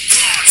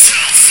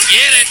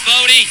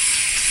Bodee.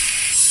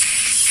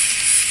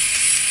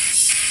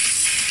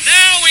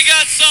 Now we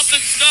got something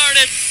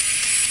started.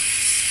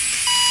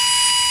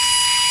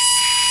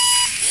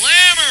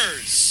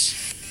 Lammers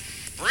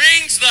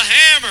brings the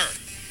hammer.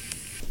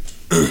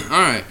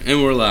 Alright,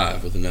 and we're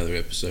live with another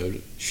episode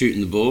of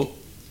Shooting the Bull.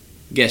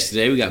 Guest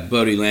today, we got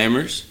Bodee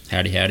Lammers.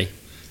 Howdy, howdy.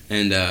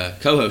 And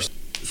co-host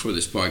for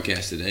this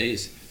podcast today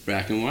is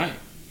Bracken White.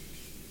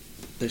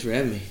 Thanks for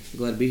having me. I'm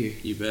glad to be here.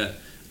 You bet.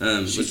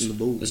 Shooting the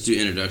Bull. Let's do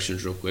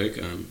introductions real quick.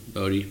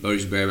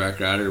 Bodee's a bareback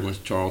rider. Went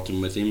to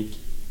Tarleton with him.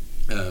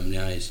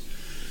 Now he's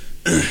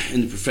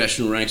in the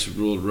professional ranks of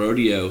World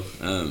Rodeo.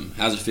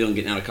 How's it feeling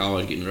getting out of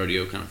college, getting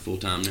rodeo kind of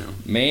full-time now?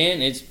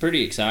 Man, it's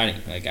pretty exciting.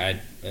 Like,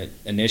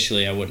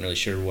 initially, I wasn't really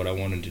sure what I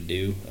wanted to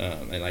do.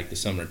 And like the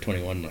summer of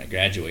 21 when I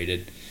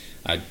graduated,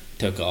 I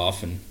took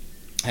off and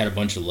had a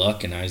bunch of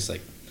luck, and I was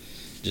like,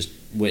 just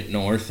went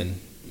north and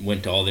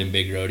went to all them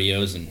big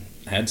rodeos and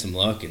had some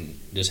luck and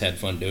just had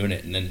fun doing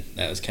it. And then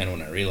that was kind of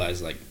when I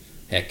realized, like,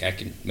 heck, I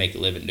can make a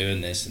living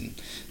doing this, and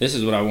this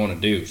is what I want to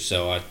do.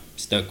 So I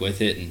stuck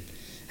with it and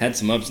had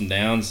some ups and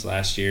downs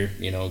last year.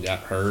 You know, got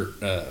hurt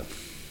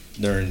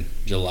during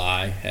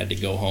July, had to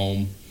go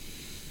home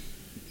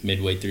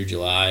midway through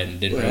July and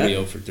didn't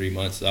rodeo for 3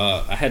 months.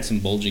 I had some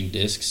bulging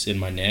discs in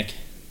my neck.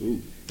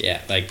 Ooh.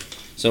 Yeah, like,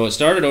 so it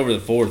started over the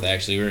 4th,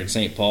 actually. We were in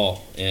St.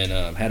 Paul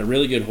and had a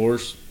really good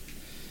horse.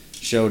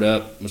 Showed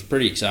up, was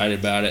pretty excited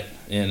about it,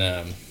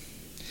 and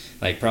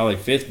like probably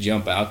 5th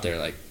jump out there,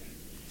 like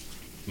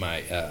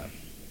my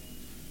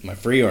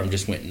free arm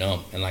just went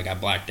numb and like I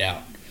blacked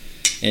out.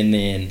 And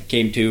then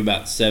came to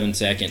about 7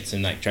 seconds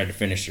and like tried to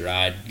finish the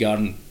ride.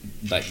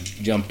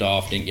 Jumped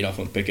off, didn't get off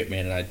on the pickup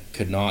man, and I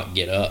could not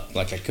get up.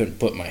 Like I couldn't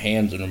put my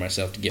hands under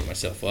myself to get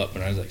myself up.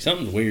 And I was like,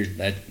 something's weird.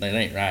 That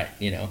ain't right,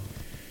 you know.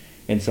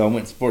 And so I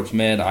went to sports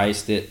med,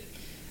 iced it,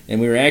 and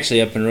we were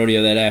actually up in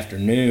rodeo that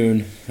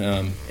afternoon.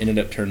 Ended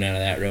up turning out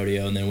of that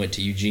rodeo, and then went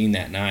to Eugene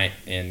that night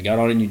and got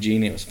on in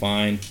Eugene. It was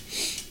fine.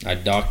 I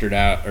turned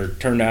out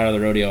of the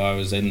rodeo I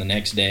was in the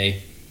next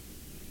day.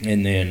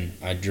 And then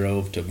I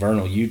drove to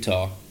Vernal,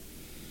 Utah,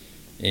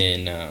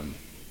 and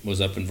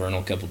was up in Vernal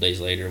a couple days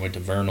later. Went to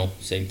Vernal,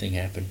 same thing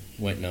happened,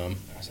 went numb.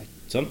 I was like,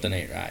 something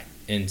ain't right.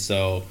 And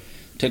so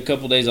took a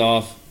couple days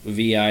off,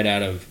 VI'd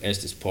out of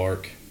Estes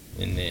Park,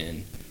 and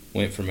then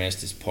went from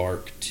Estes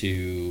Park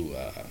to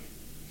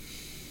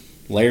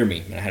Laramie.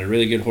 And I had a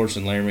really good horse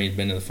in Laramie. He'd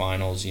been to the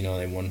finals. You know,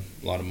 they won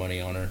a lot of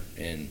money on her.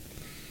 And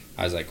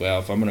I was like, well,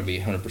 if I'm going to be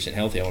 100%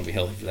 healthy, I want to be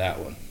healthy for that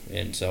one.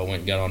 And so I went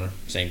and got on her,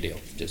 same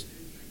deal, just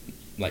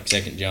like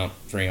second jump,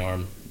 free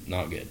arm,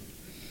 not good.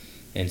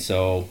 And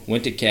so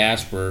went to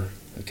Casper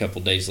a couple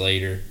days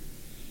later,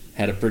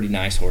 had a pretty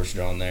nice horse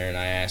drawn there, and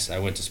I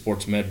went to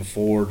sports med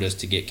before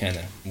just to get kind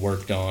of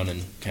worked on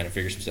and kind of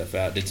figure some stuff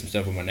out, did some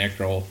stuff with my neck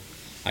roll.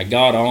 I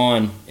got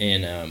on,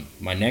 and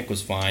my neck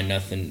was fine,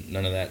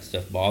 none of that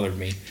stuff bothered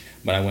me,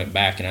 but I went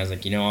back and I was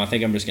like, you know, I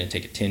think I'm just going to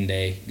take a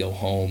 10-day, go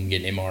home,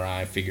 get an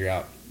MRI, figure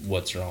out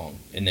what's wrong,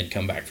 and then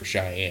come back for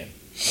Cheyenne.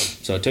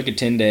 So I took a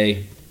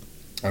 10-day,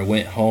 I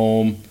went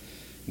home,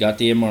 got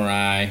the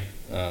MRI,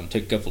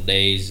 took a couple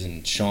days,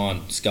 and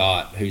Sean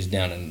Scott, who's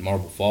down in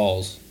Marble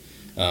Falls,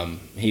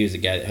 he was the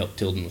guy that helped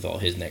Tilden with all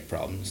his neck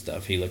problems and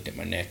stuff. He looked at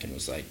my neck and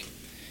was like,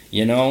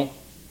 you know,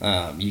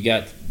 you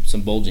got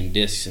some bulging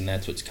discs, and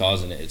that's what's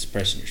causing it. It's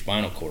pressing your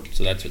spinal cord,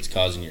 so that's what's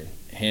causing your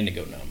hand to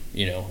go numb,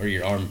 you know, or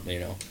your arm, you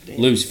know,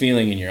 lose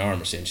feeling in your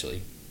arm,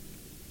 essentially.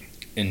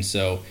 And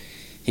so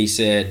he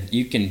said,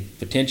 you can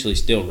potentially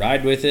still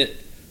ride with it,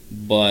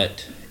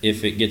 but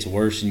if it gets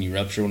worse and you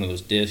rupture one of those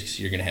discs,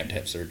 you're going to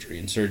have surgery.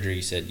 And surgery,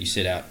 he said, you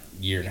sit out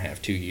 1.5 years,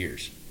 2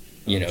 years,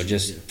 you know,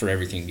 just for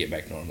everything to get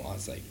back to normal. I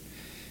was like,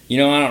 you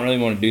know, I don't really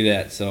want to do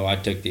that. So I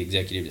took the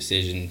executive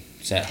decision,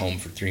 sat home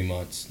for 3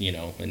 months, you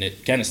know, and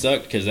it kind of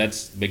sucked because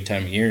that's a big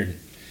time of year. And,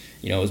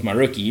 you know, it was my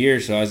rookie year,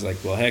 so I was like,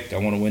 well, heck, I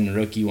want to win the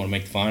rookie, want to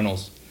make the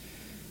finals.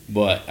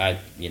 But I,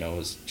 you know,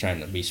 was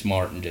trying to be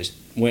smart and just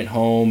went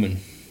home and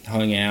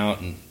hung out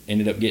and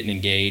ended up getting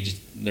engaged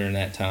during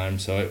that time,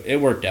 so it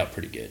worked out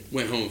pretty good.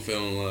 Went home and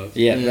fell in love.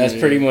 Yeah, that's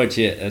pretty much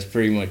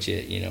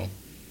it. You know.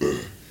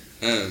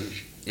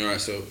 All right,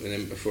 so and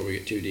then before we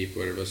get too deep,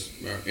 whatever, let's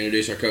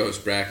introduce our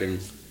co-host Bracken.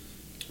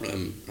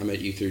 I met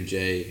you through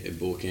Jay at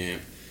Bull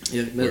Camp.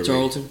 Yeah, met at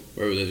Tarleton.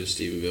 Where we lived in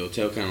Stephenville.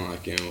 Tell kind of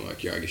like, you know,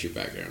 like I guess your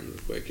background real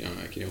quick. You know,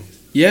 like, you know.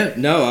 Yeah,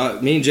 no,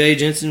 me and Jay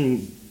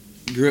Jensen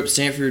grew up at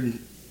Stanford.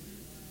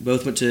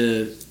 Both went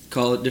to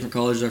different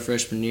colleges our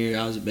freshman year.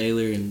 I was at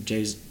Baylor, and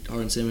Jay's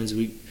Hardin-Simmons.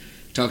 We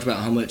talked about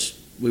how much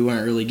we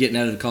weren't really getting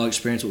out of the college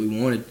experience what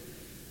we wanted.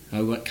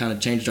 We kind of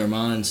changed our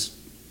minds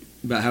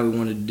about how we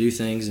wanted to do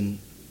things, and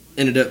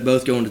ended up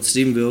both going to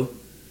Stephenville.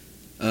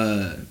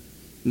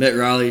 Met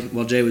Riley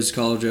while Jay was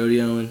college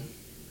rodeoing.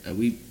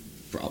 We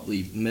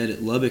probably met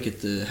at Lubbock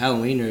at the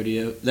Halloween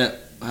rodeo, the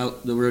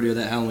rodeo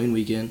that Halloween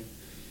weekend.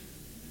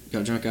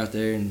 Got drunk out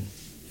there, and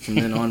from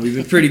then on, we've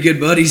been pretty good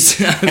buddies.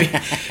 I mean,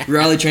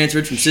 Riley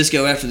transferred from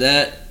Cisco after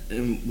that,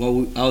 and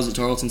while I was at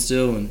Tarleton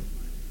still, and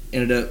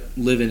ended up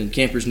living in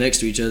campers next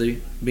to each other,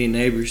 being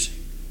neighbors.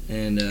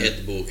 and at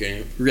the bull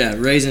camp. Yeah,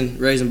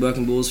 raising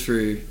bucking bulls for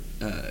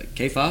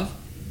K5.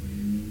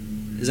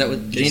 Is that what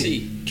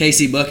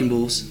KC bucking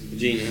bulls?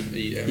 Gina,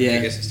 yeah.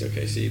 I guess it's still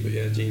KC, but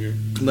yeah, Gina.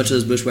 A bunch of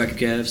those bushwhacker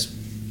calves,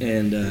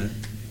 and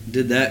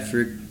did that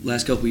for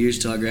last couple of years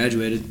till I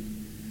graduated.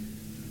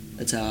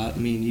 That's how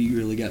you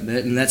really got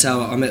met, and that's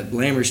how I met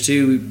Lammers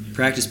too. We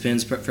practiced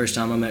pins first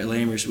time I met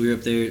Lammers. We were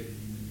up there at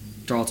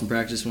Tarleton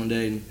practice one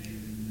day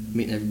and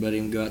meeting everybody,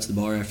 and go out to the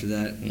bar after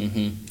that.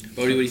 Mm-hmm.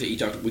 Bodie, what do you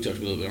think? We talked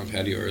a little bit on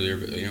patio earlier,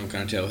 but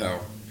kind of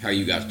tell how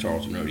you got to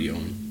Tarleton Rodeo.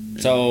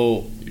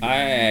 So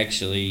I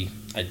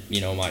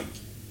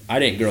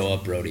didn't grow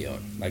up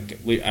rodeoing. Like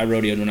I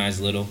rodeoed when I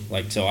was little.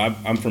 Like so,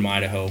 I'm from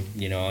Idaho.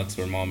 That's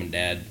where mom and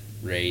dad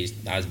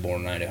raised. I was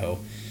born in Idaho,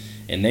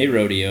 and they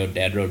rodeoed.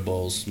 Dad rode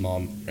bulls.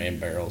 Mom ran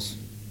barrels.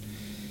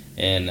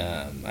 And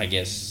I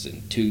guess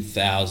in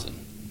 2000,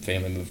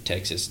 family moved to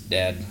Texas.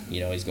 Dad,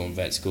 he's going to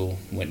vet school.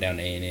 Went down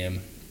to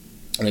A&M.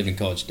 I lived in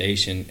College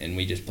Station, and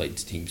we just played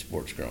team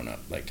sports growing up,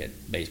 like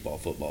at baseball,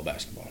 football,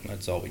 basketball.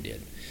 That's all we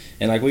did.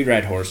 And like we'd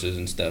ride horses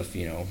and stuff,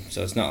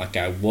 So it's not like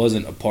I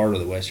wasn't a part of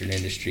the Western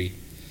industry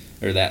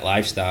or that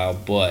lifestyle,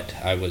 but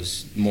I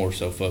was more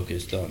so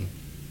focused on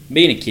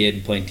being a kid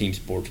and playing team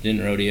sports.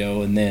 Didn't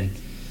rodeo, and then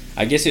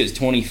I guess it was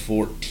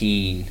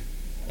 2014.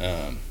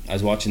 I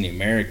was watching The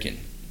American,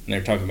 and they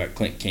were talking about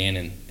Clint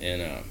Cannon,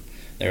 and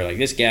they were like,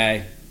 this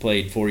guy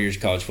played 4 years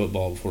of college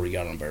football before he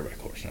got on a bareback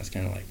horse. And I was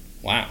kind of like,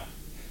 wow.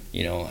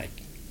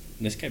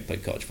 This guy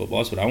played college football.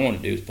 That's what I want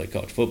to do is play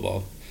college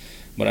football.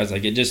 But I was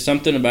like,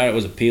 something about it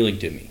was appealing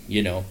to me,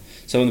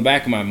 So in the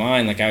back of my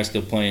mind, I was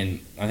still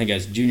playing, I think I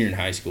was junior in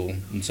high school,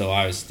 and so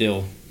I was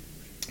still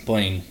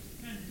playing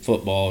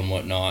football and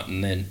whatnot.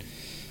 And then,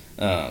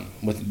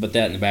 but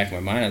that in the back of my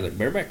mind, I was like,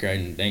 bareback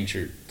riding, dang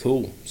sure,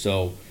 cool.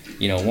 So,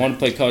 wanted to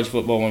play college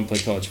football,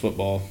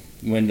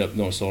 We ended up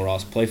going to Sul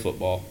Ross to play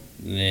football.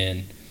 And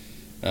then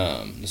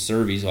the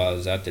Surveys, while I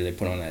was out there, they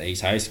put on that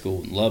Ace High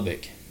School in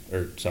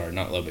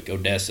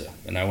Odessa.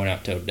 And I went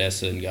out to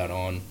Odessa and got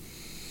on,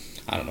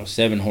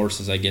 7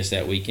 horses, I guess,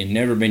 that weekend.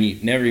 Never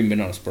even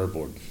been on a spur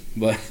board.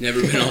 But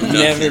never been on nothing.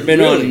 Never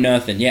been on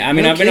nothing. Yeah, I've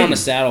been on a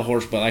saddle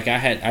horse, but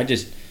I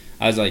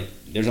was like,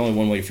 there's only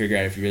one way to figure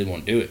out if you really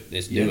want to do it.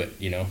 Just do it,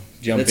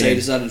 Jump That's in. how you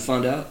decided to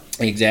find out?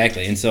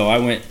 Exactly. And so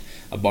I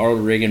borrowed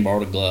a rig and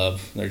borrowed a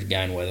glove. There's a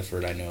guy in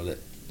Weatherford I know that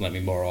let me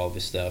borrow all of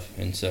his stuff.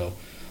 And so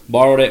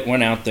borrowed it,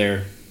 went out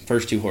there.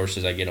 First 2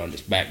 horses I get on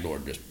just back door,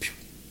 just pew,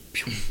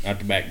 pew, out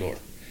the back door.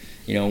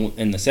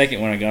 And the second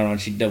one I got on,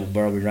 she double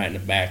barreled me right in the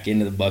back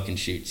into the bucking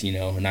chutes,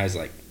 and I was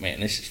like, man,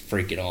 this is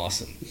freaking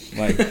awesome.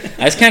 Like,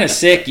 I was kind of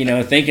sick,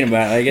 thinking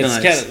about it. Like, it's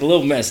kind of a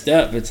little messed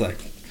up. It's like,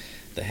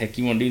 the heck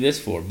you want to do this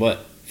for? But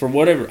for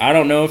whatever, I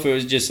don't know if it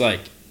was just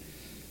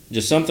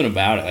something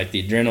about it, like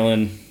the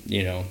adrenaline,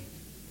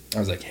 I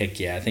was like, heck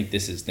yeah, I think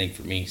this is the thing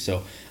for me.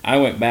 So I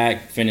went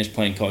back, finished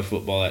playing college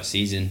football that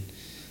season,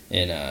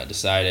 and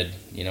decided,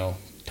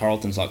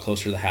 Tarleton's a lot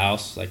closer to the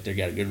house. Like, they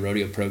got a good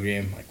rodeo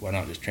program. Like, why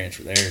not just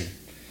transfer there and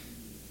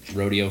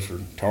rodeo for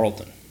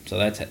Tarleton? So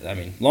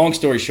long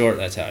story short,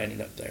 that's how I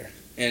ended up there.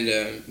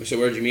 And so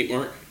where did you meet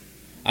Mark?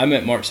 I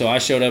met Mark. So I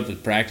showed up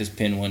at practice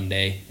pen one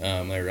day.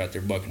 They were out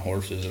there bucking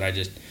horses, and I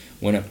just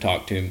went up,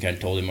 talked to him, kind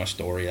of told him my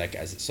story. Like,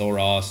 I was at Sul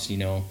Ross,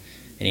 and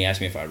he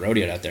asked me if I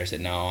rodeoed out there. I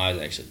said, no, I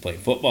was actually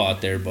playing football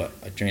out there, but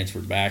I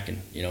transferred back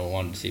and,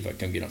 wanted to see if I could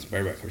come get on some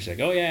bareback horses. He's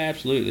like, oh, yeah,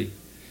 absolutely.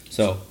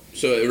 So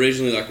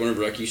originally,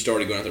 whenever you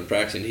started going out there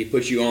practicing, he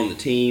put you on the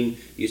team.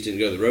 You just didn't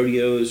go to the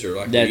rodeos, or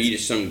were you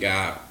just some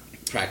guy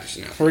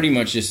practicing out there? Pretty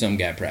much just some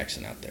guy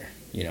practicing out there.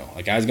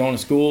 I was going to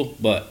school,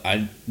 but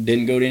I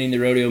didn't go to any of the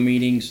rodeo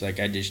meetings. Like,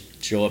 I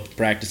just show up to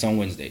practice on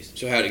Wednesdays.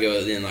 So how'd it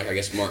go then? I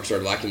guess Mark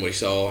started liking what he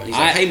saw. And he's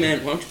like, hey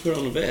man, why don't you put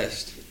on a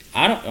vest?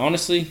 I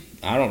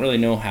don't really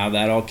know how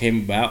that all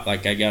came about.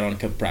 Like, I got on a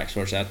couple practice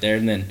horses out there,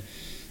 and then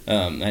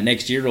that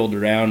next year rolled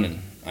around,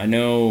 and I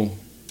know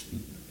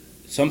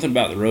something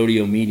about the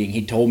rodeo meeting.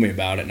 He told me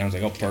about it, and I was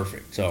like, oh,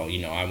 perfect. So,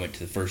 I went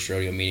to the first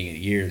rodeo meeting of the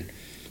year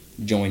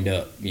and joined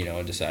up,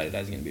 and decided I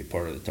was going to be a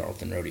part of the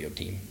Tarleton rodeo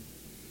team.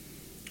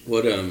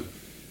 What,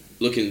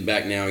 looking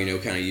back now,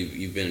 kind of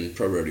you've been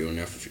pro rodeo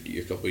now for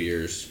a couple of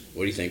years.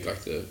 What do you think,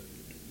 the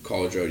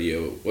college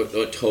rodeo,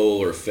 what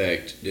toll or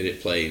effect did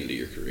it play into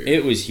your career?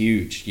 It was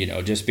huge,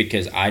 just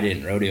because I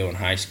didn't rodeo in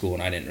high school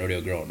and I didn't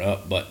rodeo growing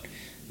up, but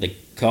the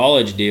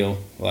college deal,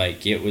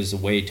 it was a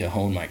way to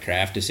hone my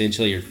craft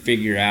essentially, or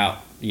figure out,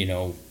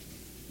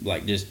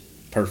 just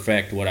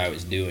perfect what I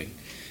was doing.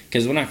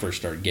 Because when I first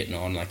started getting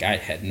on, I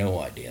had no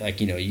idea.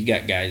 You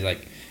got guys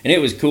and it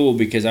was cool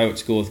because I went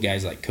to school with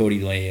guys like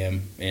Cody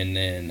Lamb, and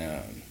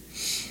then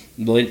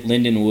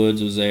Lyndon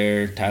Woods was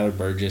there, Tyler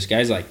Burgess,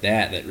 guys like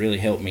that really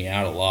helped me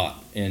out a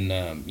lot, and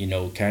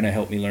kind of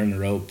helped me learn the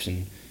ropes,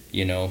 and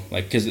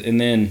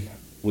and then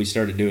we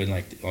started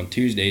doing on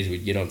Tuesdays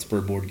we'd get on the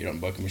spur board, get on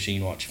the bucking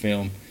machine, watch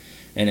film,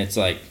 and it's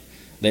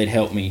they'd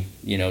help me,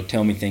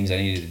 tell me things I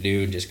needed to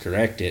do and just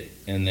correct it,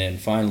 and then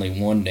finally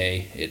one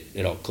day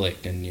it all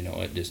clicked, and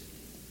it just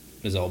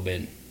has all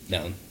been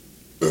down.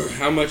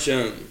 How much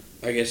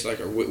I guess like,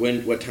 or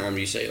what time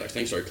do you say like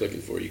things started clicking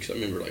for you? Because I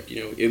remember like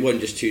it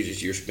wasn't just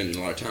Tuesdays. You were spending a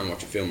lot of time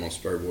watching film on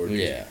Spurboard.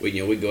 Yeah.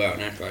 We'd go out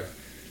and act like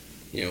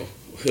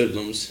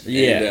hoodlums.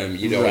 Yeah. And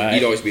you'd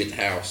always be at the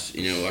house.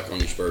 Like on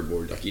your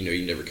Spurboard. Like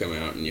you never come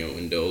out and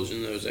indulge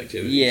in those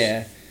activities.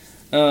 Yeah.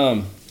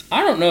 I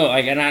don't know.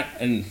 Like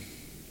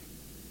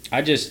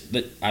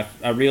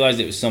I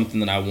realized it was something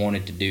that I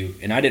wanted to do,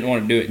 and I didn't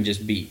want to do it and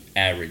just be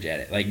average at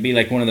it. Like be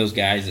like one of those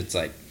guys that's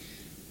like,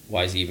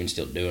 why is he even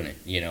still doing it?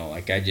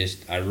 Like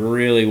I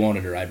really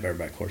wanted to ride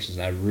bareback horses,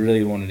 and I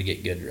really wanted to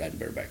get good at riding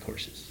bareback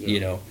horses.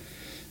 Yeah.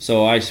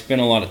 So I spent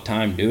a lot of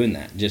time doing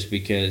that, just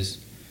because,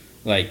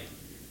 like,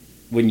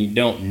 when you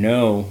don't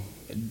know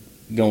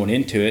going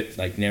into it,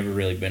 like never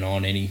really been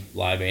on any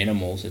live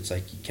animals, it's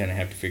like you kind of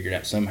have to figure it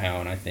out somehow.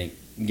 And I think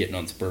getting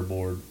on the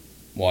Spurboard,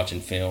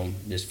 watching film,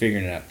 just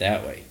figuring it out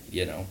that way.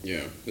 Yeah,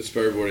 the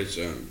Spurboard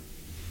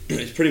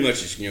it's pretty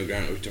much just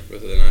grinding. We talked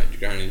about the other night,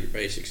 grinding your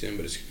basics in,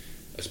 but it's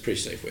a pretty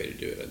safe way to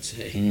do it, I'd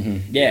say.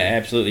 Mm-hmm. Yeah,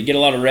 absolutely. Get a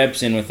lot of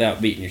reps in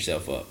without beating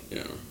yourself up.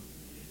 Yeah.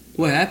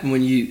 What happened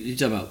when you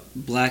talk about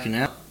blacking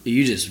out?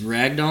 You just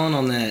ragged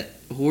on that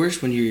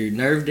horse when your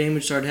nerve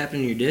damage started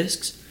happening in your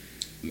discs?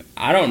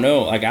 I don't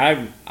know. Like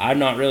I'm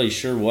not really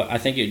sure what. I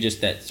think it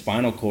just that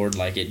spinal cord.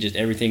 Like it just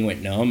everything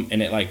went numb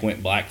and it like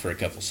went black for a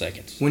couple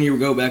seconds. When you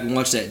go back and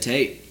watch that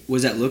tape, what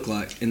does that look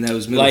like in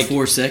those middle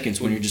 4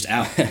 seconds when you're just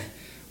out?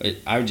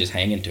 I was just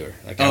hanging to her.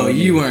 Like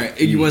you weren't.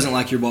 It wasn't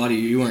like your body.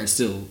 You weren't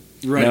still.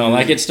 Right. No,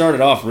 like it started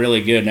off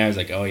really good, and I was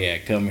like, "Oh yeah,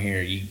 come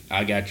here,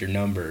 I got your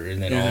number,"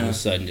 and then all of a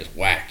sudden, just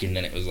whack, and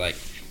then it was like,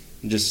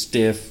 just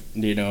stiff,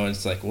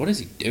 It's like, what is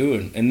he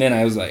doing? And then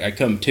I was like, I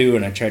come to,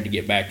 and I tried to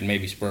get back and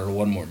maybe spur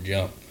one more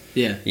jump.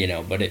 Yeah.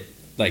 But it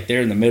like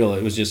there in the middle,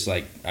 it was just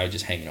like I was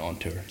just hanging on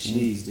to her.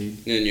 Jeez,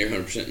 dude. And you're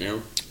 100%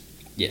 now.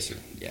 Yes, sir.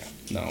 Yeah.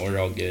 No, we're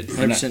all good.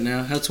 100%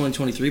 now. How's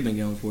 2023 been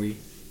going for you?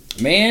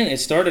 Man, it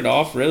started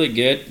off really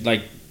good.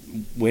 Like.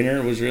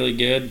 Winter was really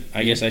good.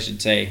 I guess I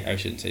shouldn't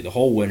say the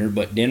whole winter,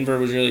 but Denver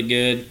was really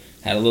good.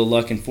 Had a little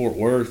luck in Fort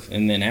Worth,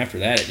 and then after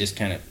that, it just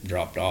kind of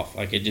dropped off.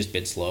 Like it just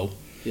been slow.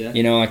 Yeah.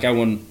 Like I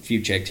won a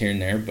few checks here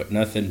and there, but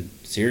nothing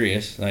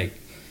serious.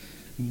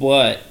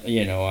 But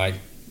I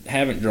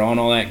haven't drawn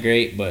all that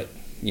great. But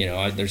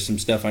there's some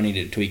stuff I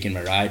needed to tweak in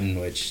my riding,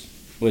 which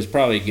was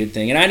probably a good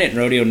thing. And I didn't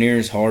rodeo near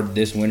as hard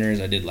this winter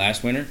as I did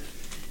last winter,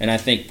 and I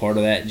think part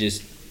of that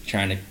just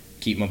trying to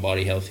keep my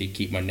body healthy,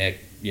 keep my neck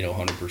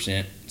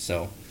 100%.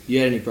 So you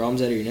had any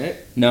problems out of your neck?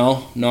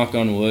 No, knock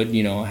on wood.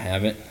 I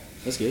haven't.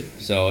 That's good.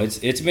 So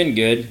it's been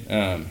good.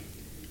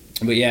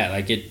 But yeah,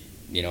 like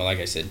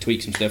I said,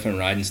 tweak some stuff in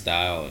riding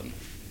style. And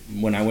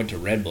when I went to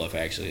Red Bluff,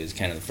 actually, it was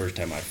kind of the first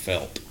time I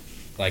felt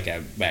like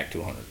I'm back to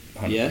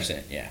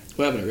 100%. Yeah.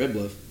 What happened at Red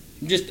Bluff?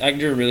 Just I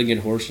drew a really good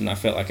horse, and I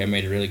felt like I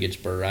made a really good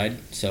spur ride.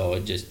 So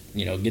it just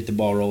get the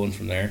ball rolling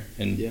from there.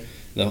 And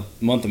the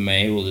month of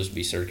May will just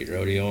be circuit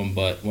rodeoing.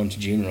 But once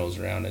June rolls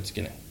around,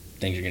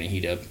 things are going to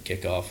heat up,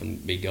 kick off,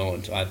 and be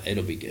going. So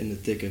it'll be good. In the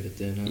thick of it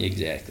then, huh?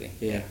 Exactly.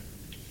 Yeah.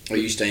 Are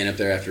you staying up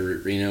there after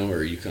Reno, or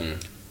are you kind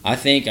of... I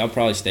think I'll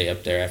probably stay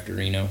up there after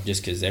Reno,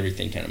 just because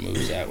everything kind of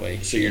moves that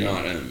way. So you're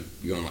not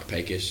going like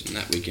Pecos in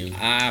that weekend?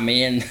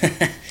 Man,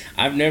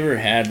 I've never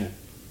had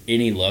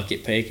any luck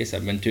at Pecos.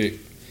 I've been to it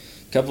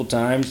a couple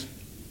times.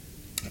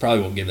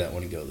 Probably won't give that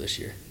one a go this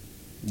year,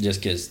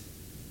 just because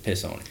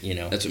piss on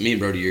it, That's what me and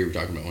Brody were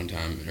talking about one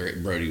time.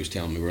 Brody was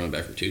telling me, we're running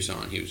back from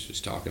Tucson. He was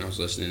just talking. I was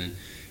listening, and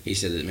he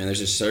said that, man, there's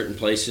just certain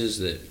places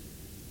that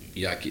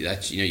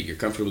you're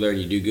comfortable there and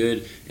you do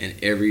good, and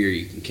every year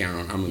you can count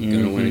on, I'm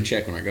going to win a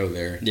check when I go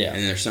there. Yeah.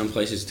 And there's some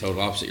places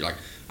total opposite. You're like,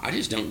 I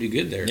just don't do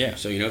good there. Yeah.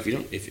 So if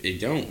you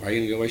don't, why are you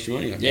going to go waste your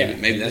money? Like, yeah,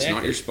 maybe that's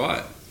not your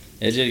spot.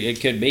 It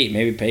could be.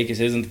 Maybe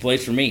Pecos isn't the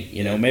place for me.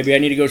 Maybe I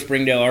need to go to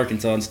Springdale,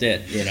 Arkansas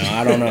instead.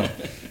 I don't know.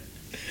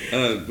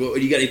 Well,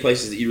 you got any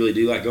places that you really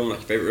do like going, like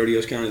your favorite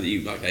rodeos kind of, that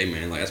you like, hey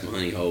man, like that's my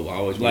honey hole, I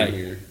always want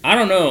here? I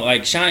don't know,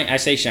 like I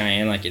say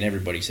Cheyenne, like, and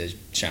everybody says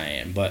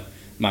Cheyenne, but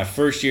my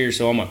first year,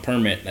 so on my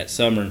permit that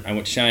summer, I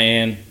went to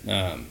Cheyenne,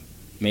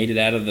 made it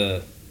out of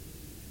the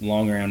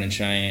long round in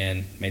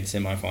Cheyenne, made the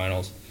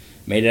semifinals,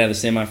 made it out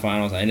of the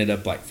semifinals. I ended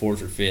up like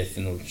 4th or 5th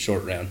in the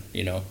short round,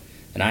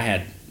 and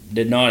I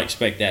did not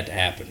expect that to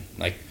happen.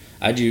 Like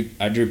I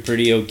drew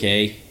pretty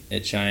okay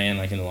at Cheyenne,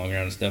 like in the long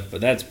round and stuff, but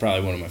that's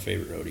probably one of my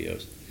favorite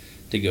rodeos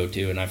to go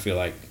to, and I feel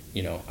like,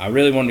 I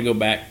really wanted to go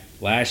back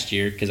last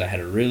year because I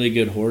had a really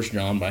good horse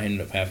drawn, but I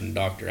ended up having to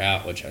doctor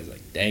out, which I was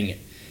like, dang it.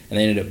 And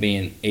they ended up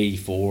being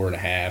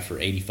 84.5 or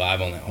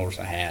 85 on that horse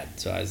I had.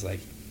 So I was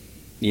like,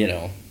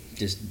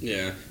 just...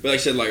 Yeah. But like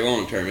I said, like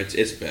long term, it's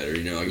better,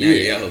 Like now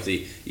you're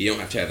healthy, you don't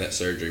have to have that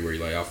surgery where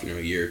you lay off, a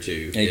year or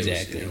two.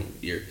 Exactly.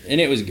 And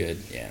it was good,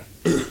 yeah.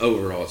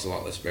 Overall, it's a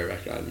lot less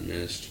bareback riding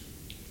missed.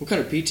 What kind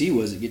of PT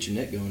was it to get your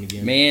neck going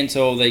again? Man,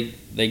 so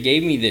they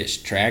gave me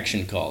this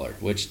traction collar,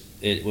 which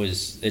it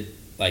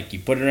like you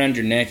put it around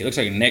your neck. It looks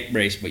like a neck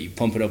brace, but you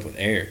pump it up with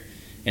air,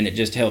 and it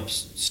just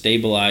helps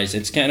stabilize.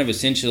 It's kind of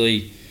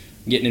essentially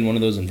getting in one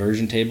of those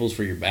inversion tables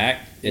for your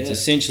back. It's Yeah.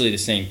 essentially the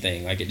same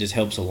thing. Like, it just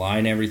helps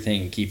align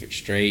everything and keep it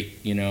straight,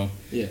 you know.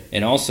 Yeah.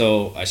 And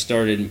also,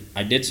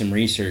 I did some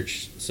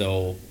research.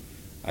 So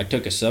I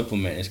took a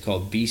supplement. It's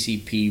called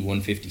BCP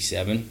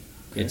 157.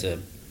 Okay. It's a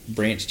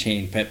branch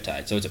chain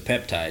peptide. So it's a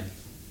peptide,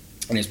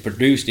 and it's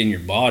produced in your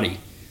body,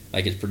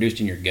 like it's produced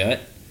in your gut.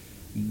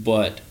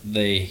 But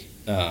they,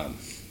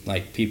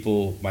 like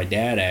people, my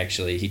dad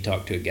actually, he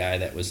talked to a guy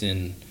that was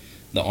in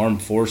the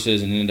armed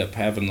forces and ended up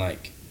having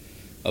like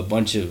a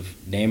bunch of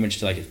damage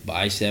to like his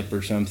bicep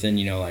or something,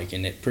 you know, like,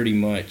 and it pretty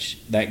much,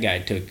 that guy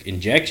took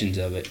injections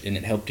of it and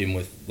it helped him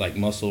with like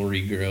muscle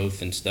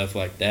regrowth and stuff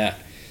like that.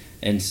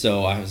 And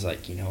so I was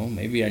like, you know,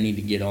 maybe I need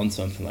to get on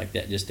something like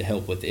that just to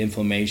help with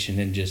inflammation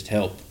and just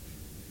help,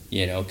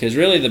 you know, because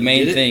really the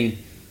main thing,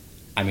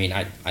 I mean,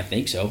 I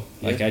think so.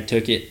 Like, I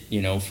took it,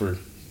 you know, for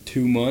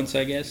 2 months,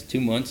 I guess,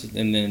 2 months,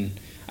 and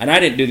I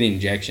didn't do the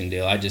injection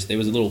deal. There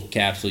was a little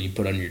capsule you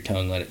put under your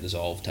tongue, let it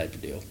dissolve type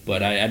of deal.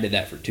 But I did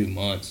that for 2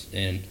 months,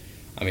 and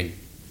I mean,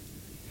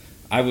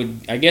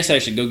 I guess I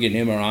should go get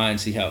an MRI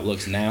and see how it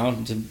looks now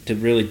to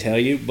really tell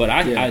you. But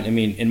I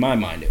mean, in my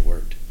mind, it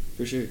worked.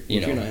 For sure.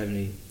 You know, you're not having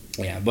any.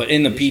 Yeah, but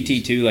in the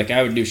PT too, like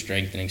I would do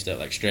strengthening stuff,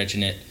 like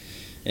stretching it,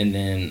 and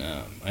then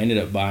I ended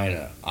up buying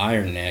an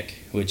iron neck,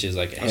 which is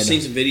like I've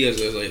seen some videos of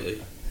those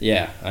lately.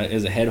 Yeah, it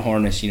was a head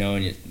harness, you know,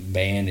 and you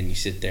band and you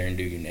sit there and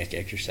do your neck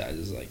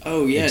exercises like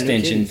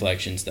extension,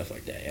 flexion, stuff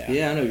like that. Yeah.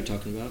 Yeah, I know what you're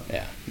talking about.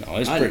 Yeah, no,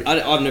 it's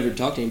I've never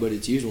talked to anybody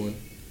that's used one.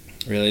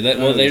 Really?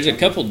 Well, there's a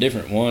couple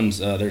different ones.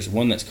 There's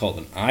one that's called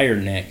an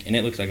iron neck, and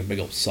it looks like a big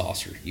old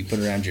saucer you put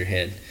around your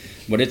head,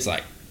 but it's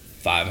like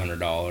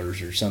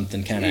 $500 or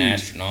something kind of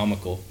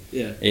astronomical.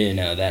 Yeah. And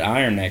that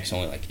iron neck's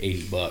only like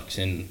 $80.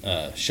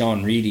 And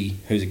Sean Reedy,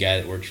 who's a guy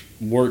that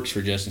works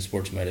for Justin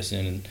Sports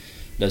Medicine and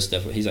does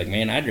stuff, he's like,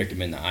 man, I'd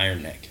recommend the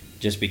iron neck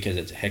just because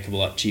it's a heck of a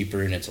lot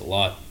cheaper and it's a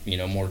lot, you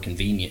know, more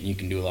convenient and you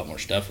can do a lot more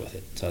stuff with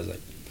it. So I was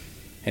like,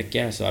 heck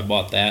yeah. So I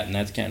bought that, and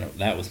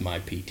that was my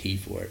PT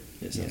for it.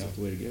 It sounds like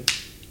the way to go.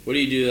 What do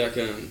you do, like,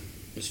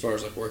 as far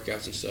as like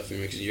workouts and stuff? I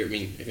mean,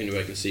 if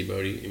anybody can see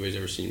Bodee, anybody's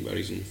ever seen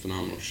Bodie's in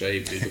phenomenal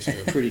shape. Dude, looks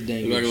like pretty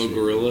dang good. Like a little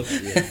gorilla.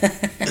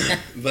 Yeah.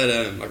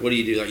 But like, what do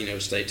you do? Like, you know,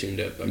 stay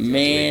tuned up. Like,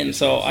 man,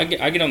 so I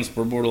get on the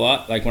sport board a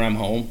lot. Like when I'm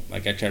home,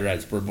 like I try to ride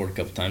the sport board a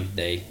couple times a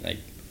day. Like,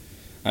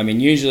 I mean,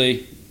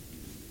 usually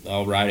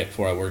I'll ride it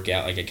before I work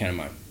out. Like, kind of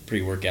my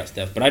pre-workout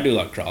stuff. But I do a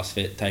lot of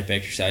CrossFit type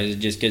exercises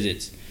just because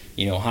it's,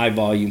 you know, high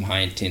volume, high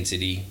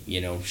intensity.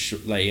 You know,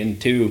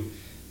 and two,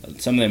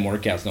 some of them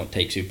workouts don't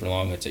take super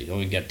long. It's like you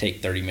only got to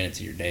take 30 minutes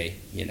of your day,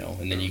 you know,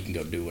 and then you can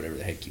go do whatever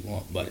the heck you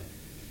want. But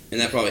and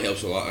that probably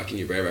helps a lot, like in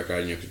your bareback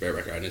riding, you know, because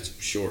bareback riding, it's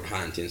short,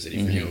 high intensity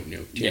for, you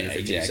know 10 or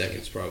 15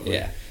 seconds probably.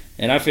 Yeah,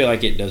 and I feel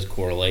like it does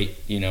correlate,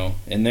 you know,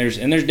 and there's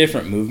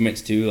different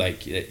movements too,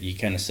 like you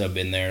kind of sub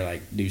in there,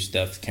 like do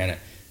stuff to kind of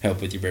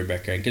help with your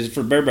bareback riding. Because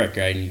for bareback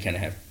riding, you kind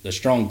of have the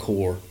strong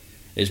core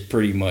is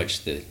pretty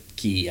much the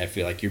key. I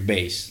feel like your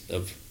base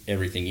of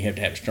everything. You have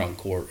to have a strong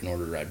core in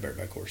order to ride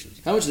bareback horses.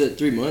 How much of that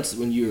 3 months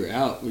when you were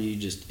out were you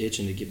just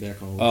itching to get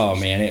back on horses? Oh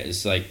man, it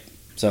was like,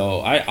 so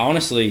I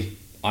honestly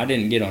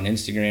didn't get on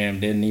Instagram,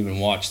 didn't even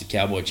watch the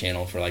Cowboy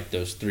Channel for like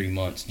those 3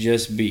 months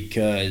just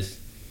because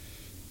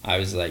I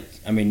was like,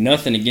 I mean,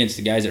 nothing against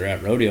the guys that are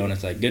at rodeo, and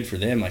it's like good for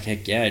them, like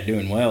heck yeah,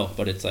 doing well,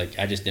 but it's like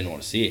I just didn't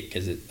want to see it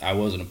because I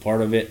wasn't a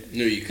part of it.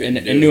 Knew you couldn't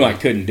I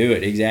couldn't do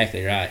it.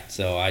 Exactly right.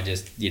 So I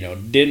just, you know,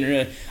 didn't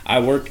really. I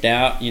worked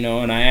out, you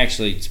know, and I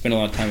actually spent a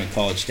lot of time in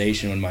College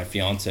Station when my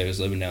fiance was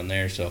living down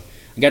there, so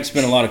I got to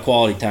spend a lot of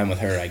quality time with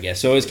her, I guess.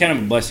 So it was kind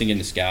of a blessing in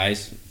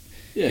disguise.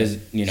 Yeah,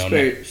 you know,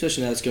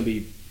 especially now it's going to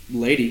be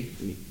lady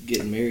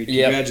getting married.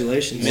 Yep.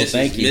 Congratulations. Well,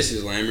 thank you.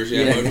 Mrs. Lammers,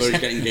 yeah. Bodie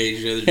got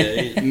engaged the other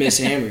day. Miss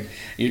Hammer.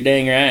 You're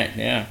dang right,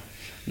 yeah.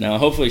 No,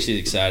 hopefully she's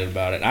excited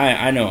about it.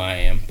 I know I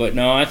am. But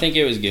no, I think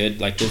it was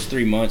good. Like those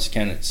 3 months,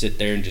 kind of sit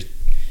there and just,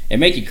 it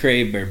make you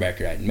crave bareback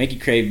riding. Make you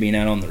crave being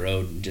out on the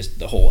road and just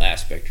the whole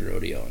aspect of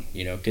rodeoing,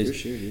 you know,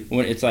 because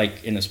when it's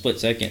like in a split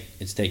second,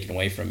 it's taken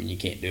away from you and you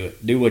can't do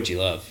it. Do what you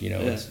love, you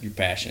know, you're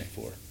passionate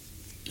for.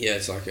 Yeah,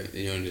 it's like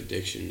an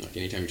addiction. Like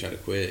anytime you try to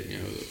quit, you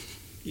know,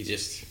 you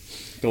just...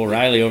 Old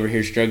Riley over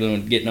here struggling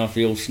with getting off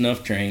the old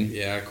snuff train.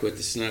 Yeah, I quit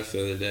the snuff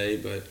the other day,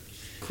 but...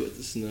 Quit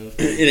the snuff.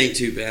 It ain't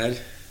too bad.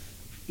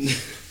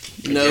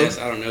 No.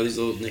 I don't know. These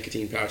little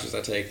nicotine pouches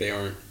I take, they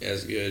aren't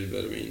as good,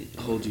 but I mean...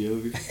 I'll hold you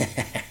over.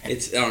 I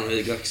don't know,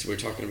 like we're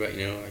talking about,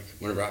 you know, like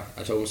whenever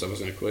I told myself I was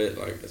going to quit,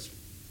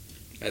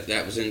 like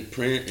that was in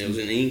print, it was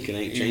in ink, and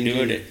I ain't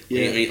changing it.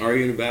 Yeah. I ain't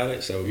arguing about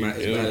it, so as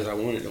bad as I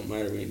want it, don't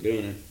matter, we ain't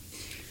doing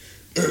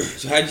it.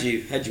 So how'd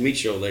you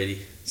meet your old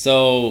lady?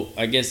 So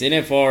I guess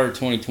NFR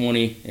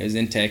 2020, it was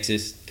in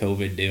Texas,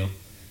 COVID deal.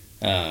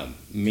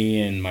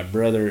 Me and my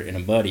brother and a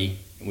buddy,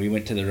 we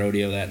went to the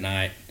rodeo that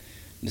night.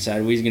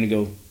 Decided we was gonna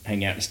go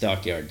hang out in the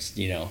stockyards.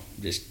 You know,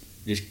 just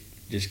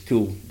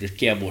cool, just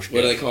cowboy stuff.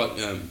 What do they call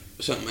it?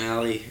 Something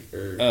alley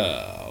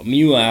or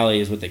Mule Alley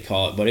is what they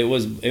call it. But it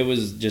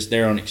was just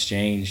there on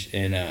Exchange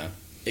and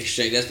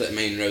Exchange. That's that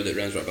main road that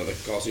runs right by the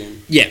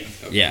Coliseum. Yeah,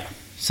 okay. Yeah.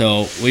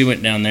 So we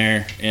went down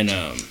there and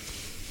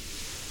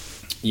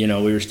we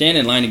were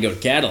standing in line to go to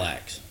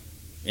Cadillacs.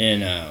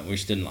 And we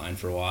stood in line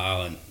for a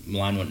while, and the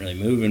line wasn't really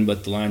moving,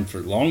 but the line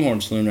for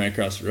Longhorn Saloon right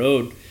across the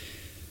road,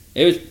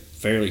 it was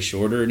fairly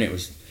shorter, and it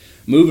was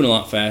moving a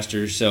lot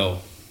faster, so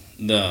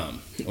we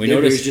noticed...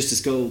 It was just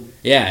as cold.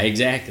 Yeah,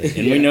 exactly.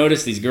 And we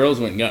noticed these girls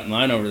went and got in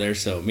line over there,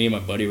 so me and my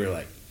buddy were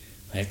like,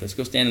 heck, let's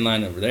go stand in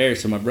line over there.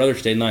 So my brother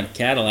stayed in line at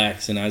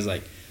Cadillacs, and I was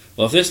like,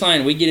 well, if this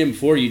line, we get in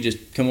before you,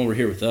 just come over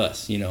here with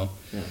us,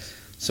 Yes.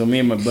 So me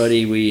and my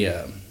buddy, we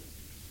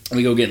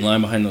go get in line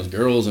behind those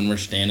girls, and we're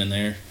standing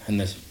there, and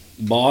this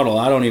bottle,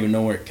 I don't even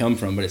know where it come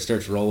from, but it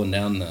starts rolling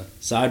down the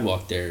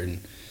sidewalk there, and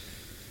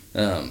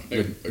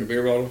Like a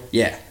beer bottle?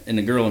 yeah, and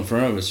the girl in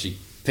front of us, she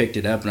picked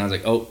it up, and I was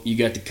like, oh, you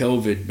got the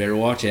COVID, better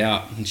watch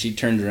out. And she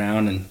turned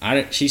around,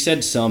 and she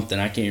said something,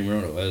 I can't even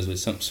remember what it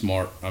was something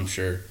smart, I'm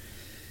sure.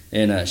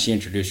 And she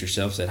introduced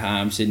herself, said, hi,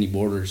 I'm Sydney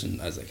Borders,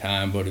 and I was like,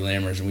 hi, I'm Bodee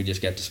Lammers, and we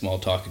just got to small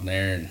talking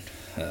there,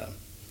 and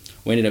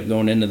we ended up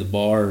going into the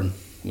bar, and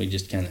we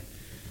just kind of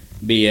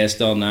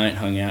BS'd all night,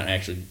 hung out,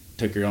 actually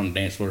took her on the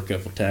dance floor a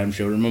couple times,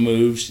 showed her my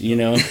moves, and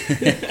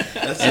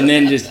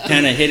then just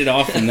kind of hit it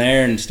off from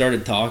there and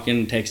started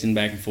talking, texting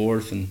back and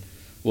forth and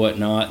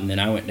whatnot. And then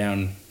I went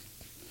down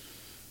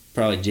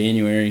probably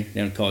January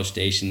down to College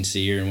Station to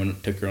see her,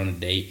 and took her on a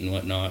date and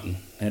whatnot, and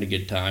had a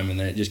good time. And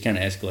then it just kind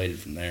of escalated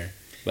from there.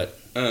 But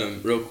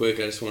real quick,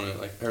 I just want to,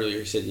 like earlier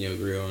you said,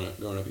 growing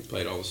up you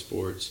played all the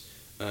sports.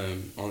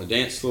 On the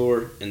dance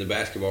floor and the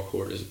basketball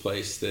court is a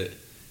place that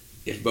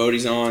if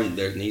Bodie's on,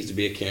 there needs to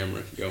be a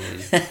camera going.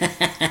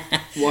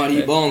 Why, do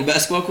you ball on the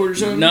basketball court or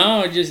something?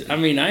 No, I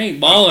ain't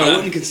balling. I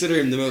wouldn't consider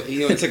him the most,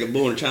 it's like a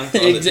bull in a china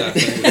closet type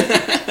thing.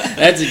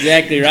 That's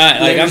exactly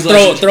right. Like, I'm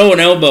Like throwing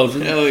elbows.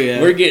 Hell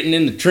yeah. We're getting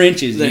in the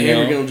trenches, The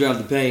hammer gonna drop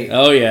the paint.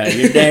 Oh, yeah,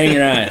 you're dang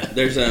right.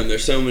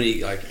 There's so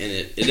many, like, and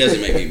it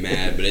doesn't make me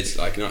mad, but it's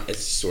like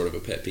it's sort of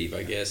a pet peeve,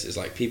 I guess. It's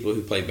like people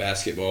who play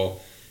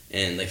basketball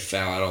and they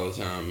foul out all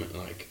the time,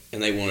 like,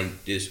 and they want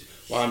to just,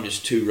 well, I'm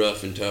just too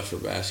rough and tough for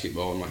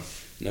basketball. I'm like,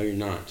 no, you're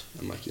not.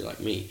 I'm like, you're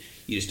like me.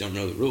 You just don't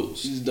know the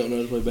rules. You just don't know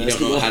how to play You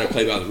basketball. don't know how to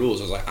play by the rules.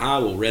 I was like, I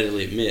will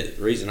readily admit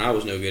the reason I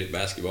was no good at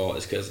basketball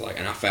is because, like,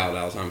 and I fouled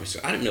all the time because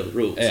I didn't know the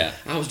rules. Yeah.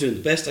 I was doing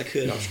the best I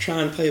could. I was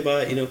trying to play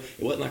by it. It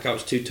wasn't like I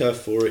was too tough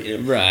for it.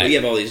 Right. But you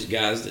have all these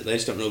guys that they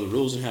just don't know the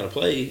rules and how to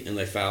play, and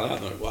they foul out.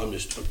 And they're like, well, I'm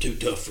too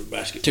tough for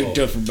basketball.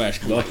 Too tough for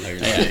basketball. I'm like, no, you're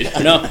not. Yeah.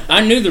 No,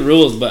 I knew the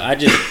rules, but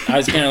I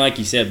was kind of like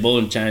you said, bull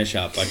in china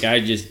shop. Like, I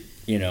just,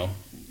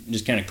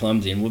 just kind of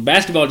clumsy. And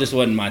basketball just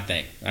wasn't my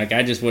thing. Like,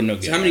 I just wasn't no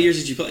good. So how many years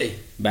did you play?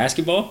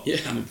 Basketball? Yeah.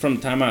 From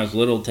the time I was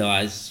little till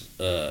I was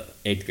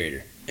 8th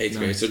grader. 8th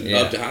grade, so Yeah.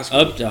 up to high school.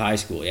 Up to high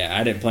school, yeah.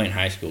 I didn't play in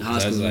high school. 'cause High I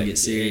school was when you get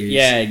serious.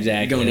 Yeah,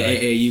 exactly. Going to like,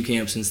 AAU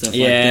camps and stuff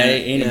yeah, like that.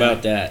 it ain't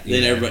about that. Then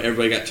you know.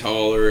 everybody got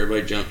taller,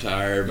 everybody jumped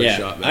higher, everybody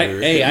shot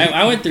better.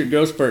 I went through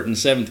growth spurt in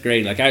 7th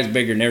grade. Like, I was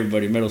bigger than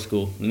everybody in middle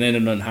school. And then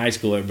in high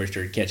school, everybody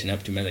started catching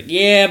up to me. I was like,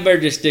 yeah, I better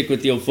just stick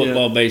with the old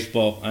football,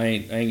 baseball. I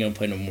ain't going to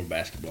play no more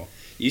basketball.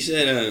 You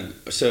said,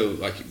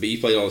 but you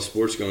played all the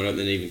sports growing up,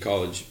 then even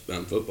college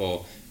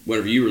football.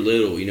 Whenever you were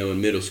little,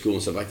 in middle school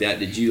and stuff like that,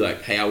 did you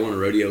like, hey, I want a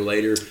rodeo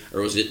later?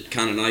 Or was it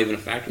kind of not even a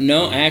factor?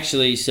 No,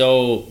 actually,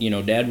 so,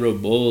 Dad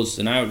rode bulls,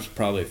 and I was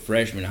probably a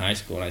freshman in high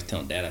school, and I was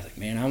telling Dad, I was like,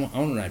 man, I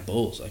want to ride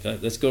bulls. Like,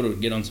 let's go to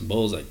get on some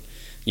bulls. Like,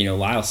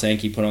 Lyle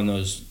Sankey put on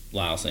those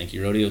Lyle Sankey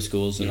rodeo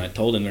schools, and I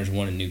told him there's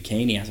one in New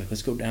Caney. I was like,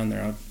 let's go down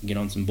there. I'll get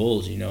on some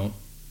bulls, And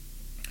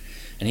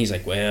he's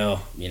like, well,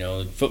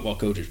 football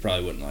coaches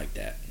probably wouldn't like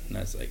that. And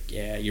I was like,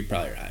 yeah, you're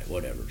probably right,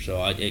 whatever.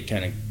 So it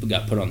kind of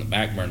got put on the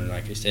back burner,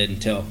 like I said,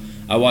 until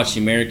I watched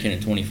the American in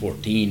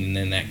 2014, and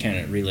then that kind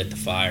of relit the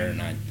fire.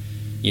 And I,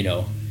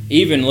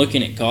 even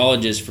looking at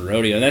colleges for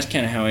rodeo, that's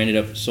kind of how I ended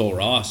up at Sol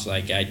Ross.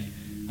 Like,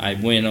 I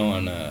went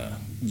on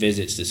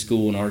visits to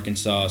school in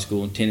Arkansas,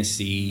 school in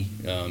Tennessee,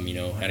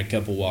 had a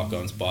couple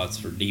walk-on spots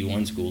for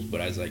D1 schools.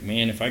 But I was like,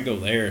 man, if I go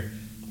there,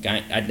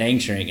 I dang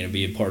sure ain't going to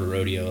be a part of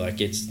rodeo.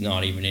 Like, it's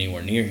not even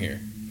anywhere near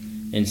here.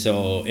 And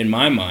so, in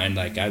my mind,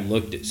 like, I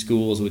looked at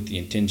schools with the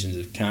intentions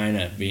of kind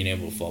of being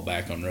able to fall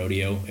back on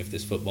rodeo if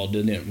this football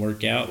didn't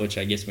work out, which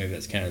I guess maybe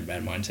that's kind of a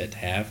bad mindset to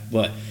have.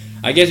 But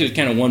I guess it was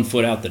kind of one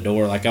foot out the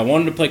door. Like, I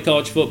wanted to play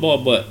college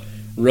football, but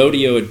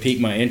rodeo had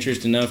piqued my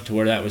interest enough to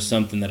where that was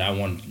something that I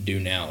wanted to do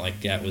now.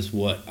 Like, that was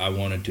what I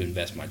wanted to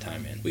invest my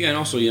time in. Well, yeah, and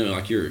also,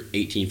 like, you're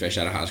 18, fresh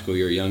out of high school,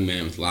 you're a young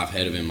man with life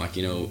ahead of him. Like,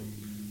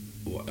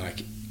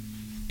 like,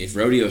 if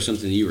rodeo is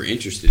something you were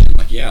interested in,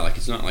 like, yeah, like,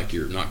 it's not like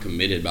you're not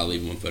committed by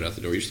leaving one foot out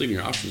the door. You're just leaving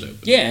your options open.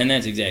 Yeah, and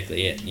that's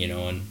exactly it,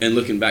 And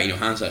looking back,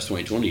 hindsight's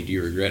 2020. Do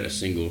you regret a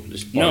single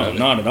just part No, of it?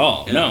 not at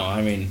all. Yeah. No,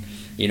 I mean,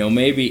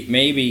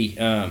 maybe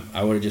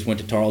I would have just went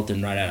to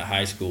Tarleton right out of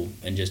high school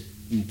and just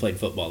played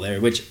football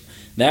there, which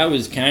that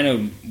was kind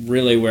of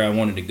really where I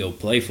wanted to go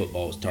play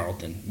football, was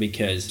Tarleton,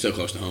 because So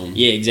close to home.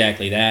 yeah,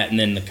 exactly that. And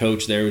then the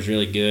coach there was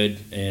really good,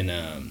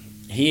 and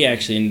he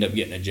actually ended up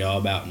getting a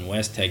job out in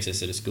West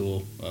Texas at a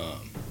school.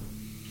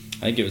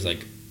 I think it was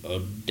like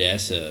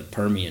Odessa,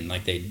 Permian,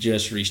 like they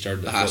just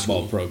restarted the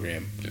football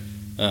program.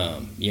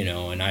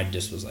 Yeah. And I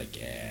just was like,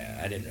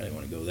 yeah, I didn't really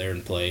want to go there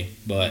and play.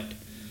 But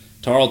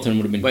Tarleton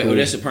would have been Wait, cool.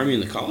 Odessa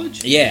Permian, the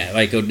college? Yeah,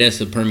 like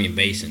Odessa Permian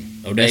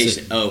Basin. Odessa.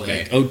 Basin. Oh,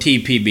 okay. Like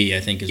OTPB, I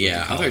think is what Yeah,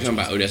 the I thought you college were talking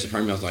was. about Odessa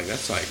Permian. I was like,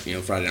 that's like,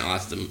 Friday Night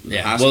Lights, the high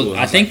Yeah, school. well, And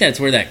I was think like, that's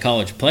where that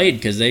college played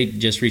because they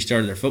just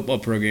restarted their football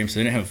program, so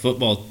they didn't have a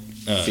football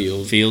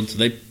field, so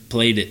they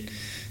played at,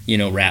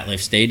 Ratliff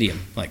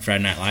Stadium, like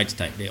Friday Night Lights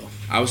type deal.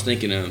 I was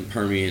thinking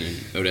Permian and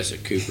Odessa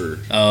Cooper.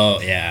 Oh,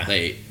 yeah.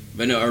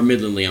 Or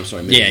Midland Lee. I'm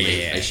sorry, Midland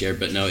Lee. Yeah. They share,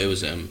 but no,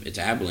 it's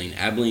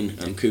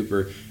Abilene,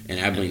 Cooper, and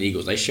Abilene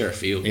Eagles. They share a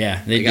field.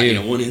 Yeah, they got,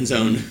 do. one end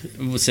zone.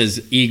 One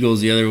says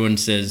Eagles, the other one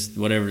says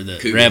whatever the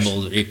Cougars.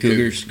 Rebels,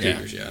 Cougars.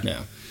 Cougars,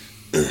 yeah.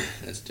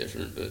 That's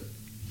different, but.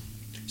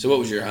 So what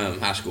was your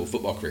high school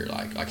football career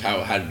like? Like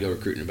how did you go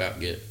recruiting about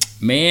get?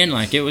 Man,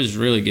 like it was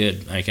really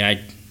good. Like I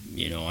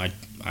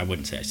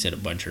wouldn't say I set a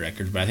bunch of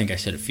records, but I think I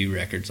set a few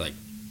records like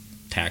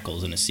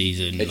tackles in a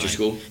season. At your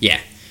school? Yeah,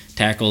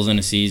 tackles in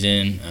a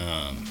season.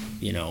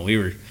 We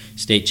were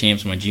state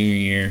champs my junior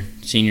year,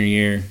 senior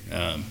year.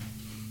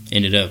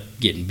 Ended up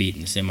getting beat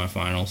in the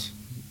semifinals,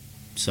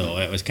 so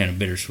that was kind of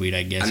bittersweet,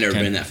 I guess. I've never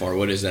been that far.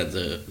 What is that?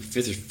 The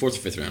fourth or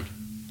fifth round?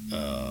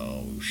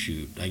 Oh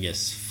shoot, I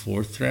guess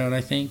fourth round. I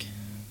think.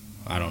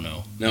 I don't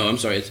know. No, I'm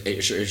sorry.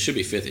 It should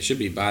be fifth. It should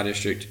be by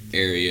district,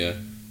 area,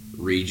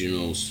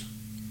 regionals,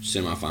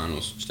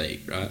 semifinals,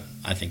 state, right?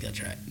 I think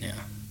that's right. Yeah.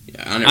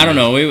 Yeah, I don't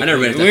know. We I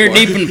never ran it that were far.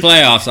 deep in the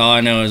playoffs. All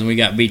I know is we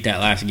got beat that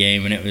last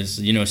game, and it was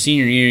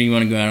senior year. You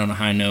want to go out on a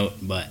high note,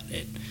 but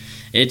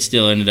it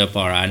still ended up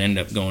all right. I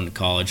ended up going to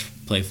college,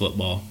 play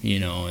football,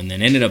 and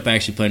then ended up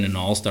actually playing an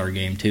all-star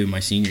game too my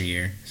senior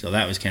year. So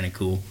that was kind of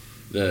cool.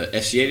 The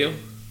FCA deal?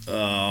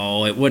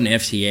 Oh, it wasn't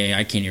FCA.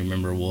 I can't even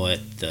remember what.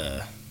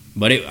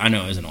 But I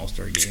know it was an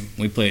all-star game.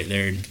 We played it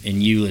there in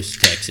Euless,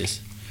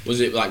 Texas. Was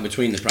it like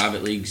between the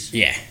private leagues?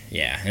 Yeah.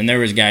 And there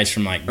was guys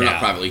from like Or not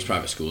private leagues,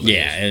 private schools.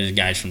 Yeah, it was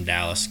guys from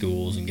Dallas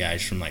schools and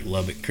guys from like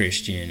Lubbock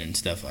Christian and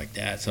stuff like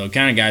that. So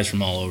kind of guys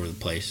from all over the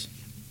place.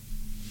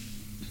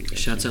 Okay.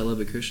 Shouts out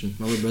Lubbock Christian.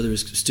 My little brother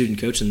was student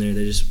coaching there.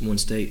 They just won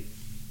state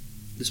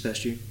this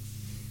past year.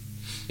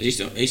 He's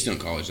still in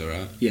college though,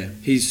 right? Yeah,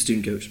 he's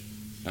student coach.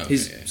 Oh,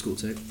 He's okay. school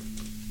tech.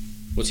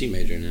 What's he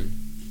majoring in?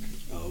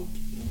 Oh,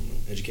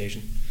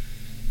 education.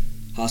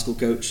 High school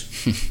coach.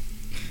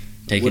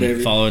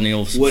 Following the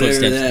old whatever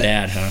footsteps of that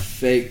dad, huh?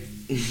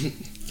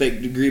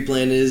 Fake degree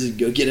plan is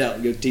go get out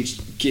and go teach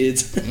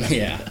kids.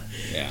 Yeah.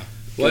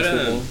 What?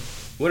 Coach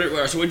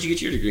football. So what did you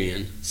get your degree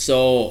in?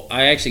 So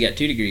I actually got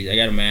 2 degrees. I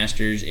got a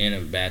master's and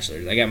a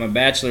bachelor's. I got my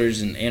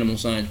bachelor's in animal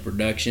science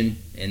production,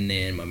 and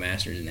then my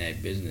master's in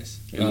ag business.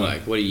 And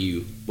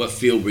what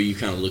field were you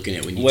kind of looking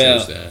at when you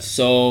chose that?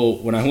 So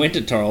when I went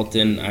to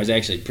Tarleton, I was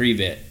actually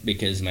pre-vet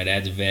because my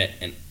dad's a vet,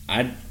 and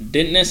I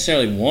didn't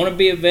necessarily want to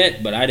be a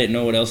vet, but I didn't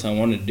know what else I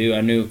wanted to do.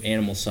 I knew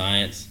animal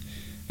science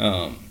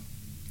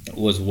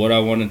was what I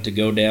wanted to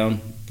go down,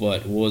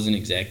 but wasn't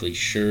exactly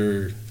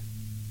sure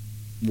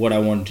what I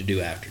wanted to do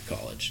after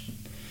college.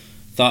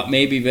 Thought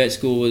maybe vet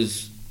school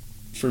was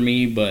for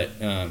me, but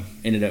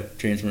ended up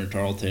transferring to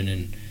Tarleton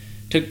and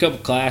took a couple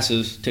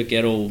classes, took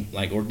that old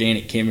like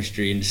organic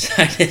chemistry and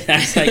decided, I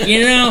was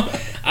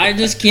like,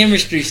 this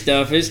chemistry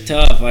stuff is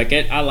tough. Like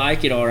I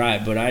like it all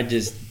right, but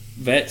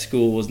vet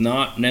school was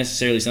not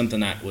necessarily something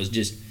that was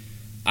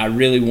I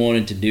really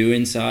wanted to do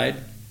inside.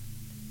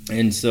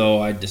 And so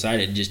I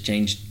decided to just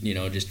change,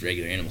 just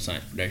regular animal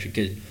science production,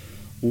 because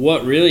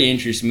what really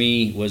interests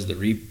me was the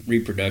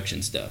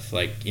reproduction stuff,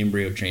 like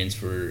embryo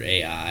transfer,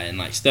 AI, and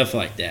like stuff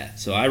like that.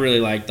 So I really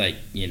liked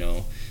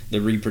the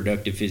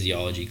reproductive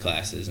physiology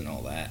classes and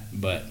all that.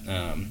 But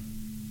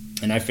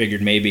and I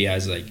figured maybe I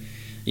was like,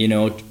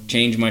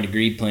 change my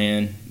degree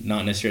plan,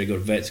 not necessarily go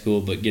to vet school,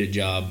 but get a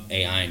job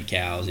AI in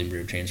cows,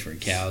 embryo transfer in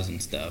cows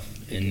and stuff.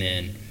 And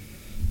then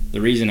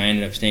the reason I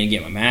ended up staying to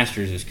get my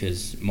master's is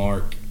because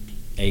Mark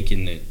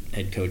Aiken, the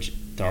head coach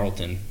at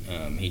Tarleton,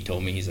 he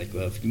told me, he's like,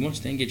 well, if you want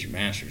to stay and get your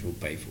master's, we'll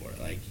pay for it.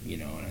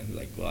 And I was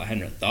like, well, I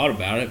hadn't really thought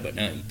about it, but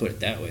now you put it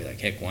that way, like,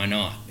 heck, why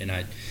not? And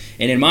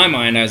in my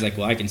mind, I was like,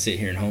 well, I can sit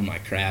here and hone my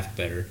craft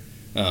better.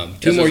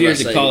 2 more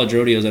years of college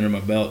rodeos under my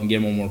belt and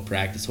get 1 more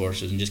practice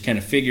horses and just kind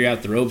of figure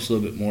out the ropes a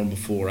little bit more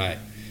before I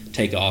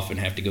take off and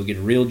have to go get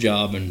a real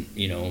job and,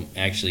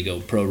 actually go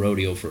pro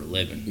rodeo for a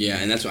living. Yeah,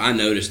 and that's what I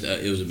noticed.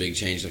 It was a big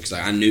change because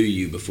I knew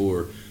you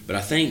before, but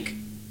I think,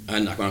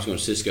 not when I was going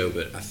to Cisco,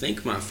 but I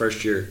think my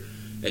first year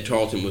at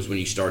Tarleton was when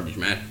you started your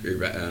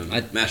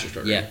master's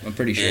program. Yeah, I'm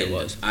pretty sure it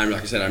was.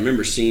 Like I said, I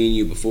remember seeing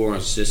you before when I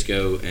was at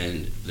Cisco,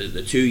 and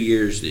the 2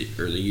 years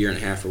or the year and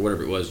a half or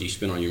whatever it was you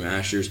spent on your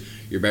master's,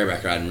 your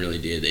bareback riding really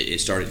did.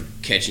 It started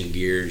catching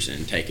gears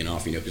and taking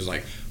off, because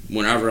like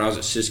whenever I was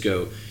at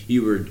Cisco,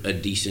 you were a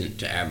decent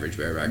to average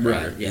bareback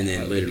rider, Right, yeah, and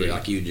then literally yeah.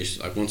 like you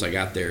just like once I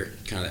got there,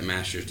 kind of that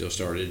master's deal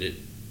started.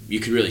 You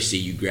could really see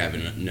you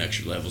grabbing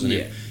extra levels, and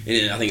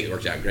I think it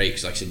worked out great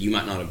because, like I said, you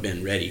might not have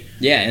been ready.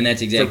 Yeah, and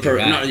that's exactly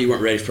right. Not that you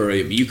weren't ready for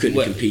pro, but you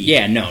couldn't compete.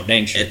 Yeah, no,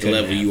 dang sure at the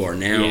level you are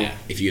now.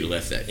 If you'd have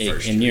left that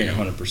first, and you're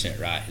 100%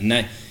 right,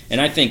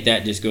 and I think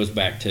that just goes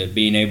back to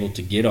being able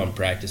to get on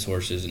practice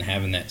horses and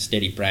having that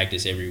steady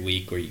practice every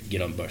week, where you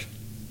get on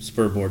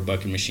spur board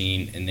bucking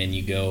machine, and then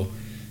you go,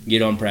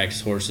 get on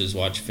practice horses,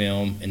 watch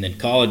film, and then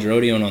college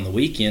rodeoing on the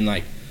weekend.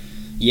 Like,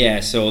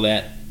 yeah, so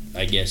that,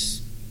 I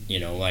guess,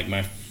 like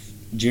my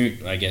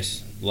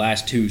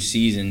last 2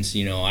 seasons,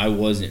 I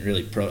wasn't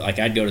really pro. Like,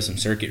 I'd go to some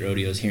circuit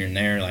rodeos here and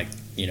there, like,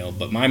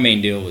 but my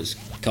main deal was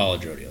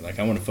college rodeo. Like,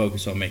 I want to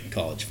focus on making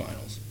college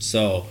finals.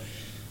 So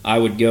I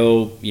would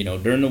go,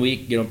 during the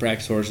week, get on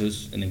practice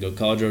horses, and then go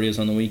college rodeos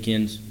on the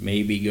weekends.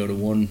 Maybe go to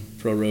one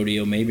pro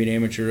rodeo, maybe an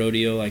amateur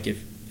rodeo, like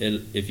if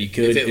you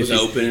could. If it was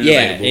open and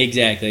yeah, available.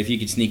 exactly. If you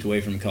could sneak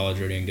away from college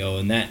rodeo and go.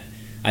 And that,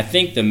 I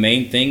think the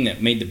main thing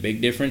that made the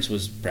big difference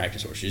was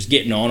practice horses, just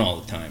getting on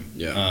all the time.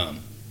 Yeah.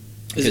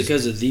 Is it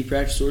because of the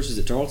practice horses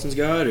that Tarleton's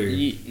got, or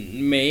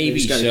maybe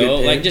just got a so?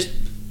 good Like,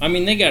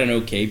 pin? they got an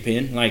okay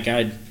pin. Like,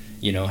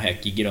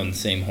 heck, you get on the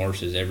same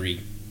horses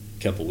every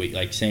couple weeks.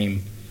 Like,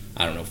 same,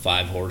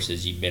 5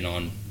 horses you've been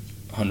on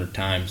 100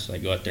 times.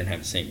 Like, go out there and have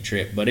the same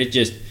trip. But it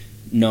just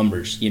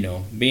numbers.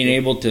 Being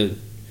able to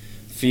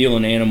feel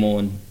an animal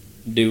and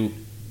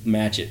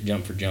match it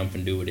jump for jump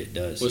and do what it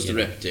does. What's the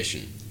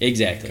repetition?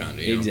 Exactly.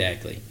 Kinda,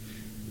 exactly.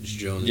 Just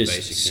drilling the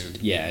basics in.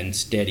 Yeah, and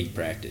steady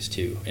practice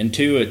too. And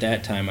 2, at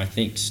that time, I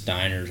think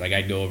Steiner's. Like,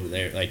 I'd go over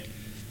there. Like,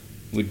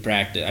 we'd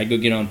practice. I'd go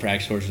get on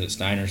practice horses at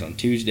Steiner's on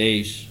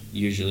Tuesdays.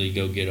 Usually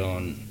go get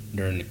on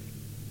during the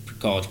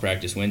college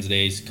practice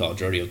Wednesdays,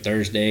 college rodeo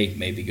Thursday.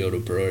 Maybe go to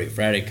pro rodeo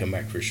Friday. Come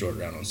back for a short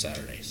round on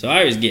Saturday. So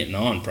I was getting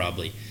on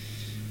probably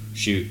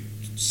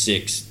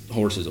 6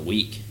 horses a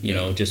week.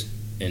 Just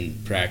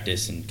in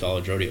practice and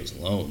college rodeos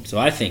alone. So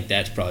I think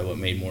that's probably what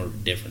made more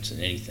difference than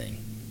anything.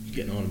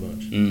 Getting on a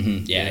bunch.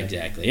 Mm-hmm. Yeah,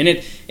 exactly. And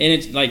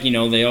it's like,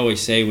 they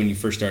always say when you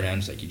first start out,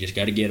 it's like you just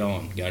got to get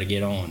on.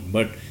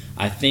 But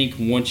I think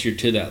once you're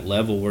to that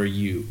level where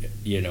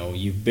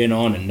you've been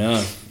on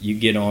enough, you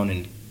get on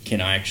and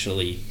can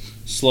actually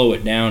slow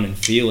it down and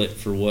feel it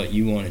for what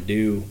you want to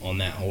do on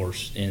that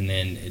horse, and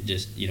then it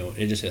just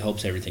it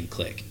helps everything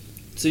click.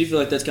 So you feel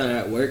like that's kind of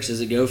how it works?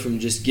 Does it go from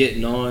just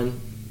getting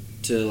on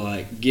to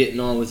like getting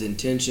on with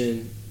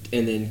intention,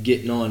 and then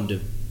getting on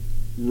to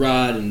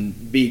ride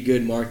and be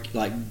good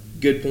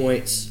good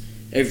points,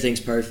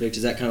 everything's perfect?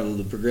 Is that kind of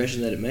the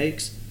progression that it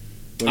makes?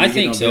 I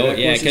think so,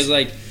 yeah, because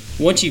like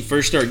once you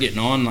first start getting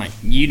on, like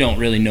you don't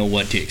really know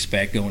what to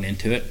expect going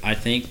into it. I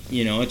think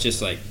it's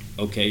just like,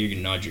 okay, you're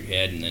gonna nod your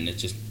head, and then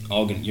it's just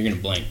you're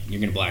gonna blank,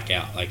 you're gonna black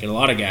out. Like, a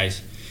lot of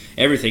guys,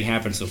 everything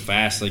happens so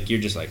fast, like you're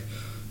just like,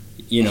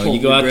 you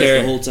go out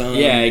there the whole time.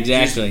 Yeah,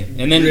 exactly.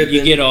 And then dripping.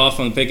 you get off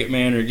on the picket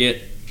man or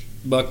get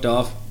bucked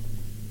off,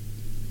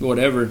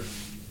 whatever.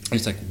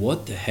 It's like,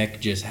 what the heck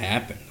just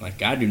happened?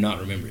 Like, I do not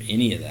remember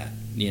any of that,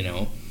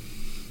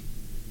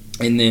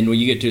 And then when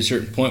you get to a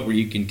certain point where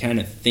you can kind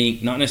of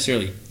think, not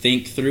necessarily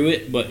think through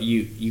it, but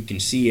you can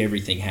see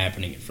everything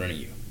happening in front of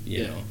you.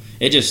 You know,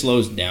 it just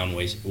slows down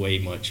way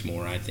much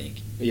more, I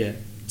think. Yeah.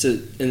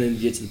 And then you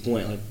get to the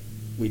point like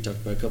we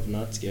talked about a couple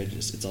nights ago.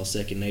 Just it's all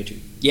second nature.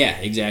 Yeah,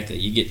 exactly.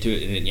 You get to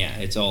it, and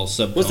then it's all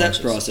subconscious. What's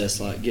that process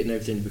like? Getting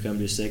everything to become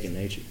just second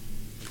nature.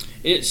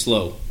 It's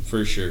slow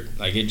for sure.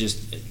 Like,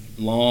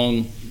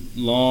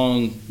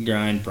 long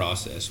grind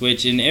process,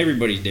 which in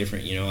everybody's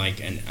different,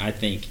 and I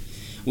think,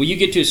 well, you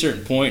get to a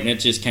certain point and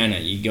it's just kind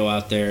of, you go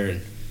out there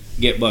and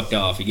you get bucked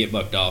off,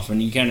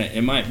 and you kind of,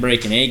 it might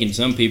break an egg in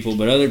some people,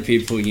 but other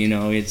people,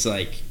 it's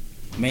like,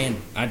 man,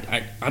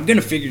 I'm going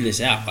to figure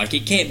this out. Like,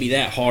 it can't be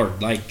that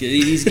hard. Like,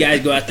 these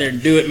guys go out there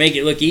and do it, make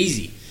it look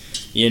easy,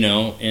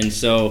 and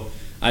so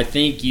I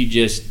think you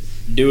just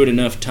do it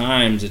enough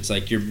times, it's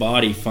like your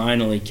body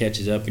finally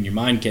catches up and your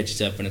mind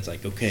catches up, and it's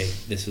like, okay,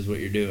 this is what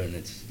you're doing.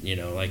 It's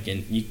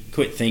and you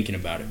quit thinking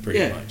about it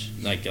pretty much.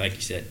 Like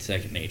you said,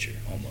 second nature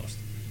almost.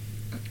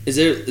 Is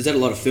that a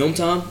lot of film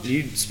time? Do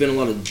you spend a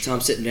lot of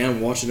time sitting down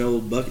and watching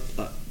old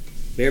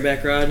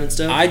bareback riding and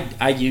stuff?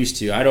 I used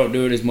to. I don't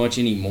do it as much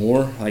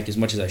anymore, like as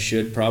much as I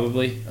should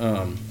probably.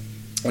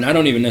 And I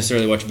don't even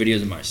necessarily watch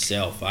videos of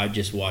myself. I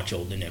just watch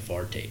old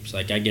NFR tapes.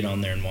 Like, I get on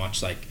there and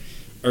watch like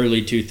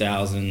early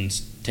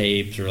 2000s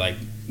tapes, or like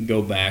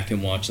go back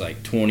and watch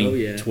like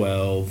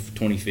 2012,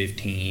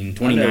 2015,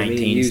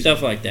 2019,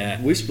 stuff like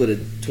that. We split a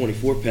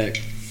 24-pack,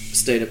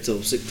 stayed up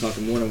till 6 o'clock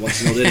in the morning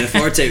watching old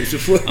NFR tapes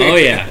before. Oh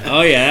yeah,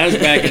 that was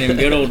back in them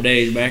good old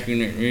days, back when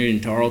we were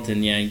in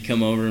Tarleton. Yeah, you'd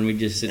come over and we'd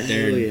just sit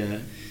there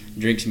and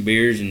drink some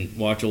beers and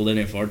watch old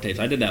NFR tapes.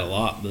 I did that a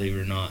lot, believe it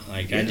or not.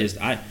 Like,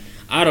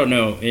 I don't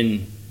know.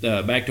 And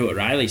back to what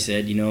Riley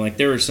said, like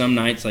there were some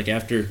nights, like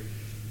after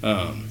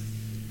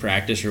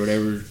practice or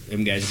whatever,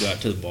 them guys go out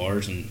to the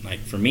bars, and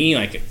like for me,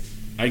 like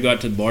I'd go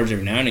out to the bars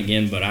every now and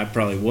again, but I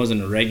probably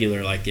wasn't a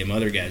regular like them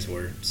other guys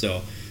were.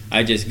 So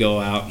I just go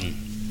out and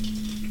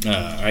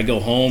I go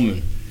home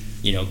and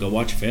go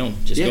watch a film,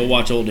 go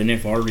watch old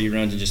NFR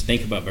reruns and just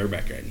think about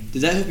bareback riding.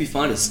 Did that help you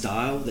find a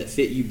style that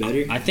fit you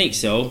better? I think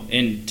so.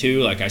 And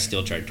two, like I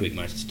still try to tweak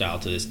my style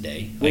to this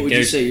day. What would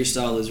you say your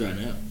style is right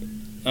now?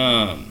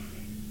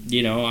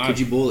 Could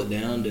you boil it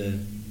down to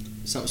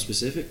something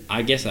specific?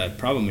 I guess I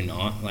probably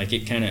not. Like,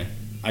 it kind of,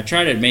 I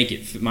try to make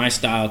it my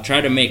style. Try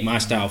to make my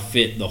style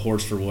fit the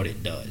horse for what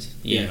it does.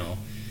 You know,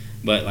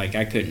 but like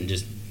I couldn't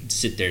just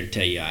sit there and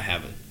tell you I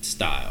have a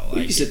style.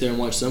 You can sit there and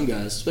watch some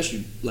guys,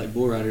 especially like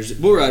bull riders.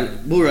 Bull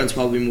riding's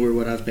probably more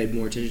what I've paid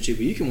more attention to,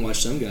 but you can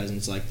watch some guys and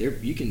it's like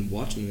you can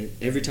watch them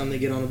every time they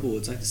get on a bull.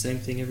 It's like the same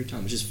thing every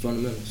time. It's just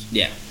fundamentals.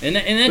 Yeah, and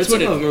that's but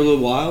what some of them are a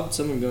little wild.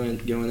 Some of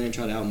them go in there and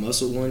try to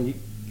out-muscle one. You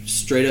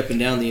straight up and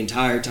down the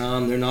entire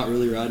time. They're not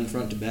really riding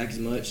front to back as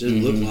much. It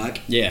doesn't look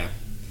like. Yeah.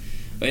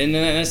 And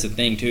that's the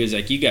thing, too, is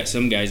like you got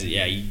some guys that,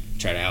 you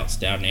try to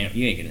outstout an animal.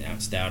 You ain't going to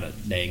outstout a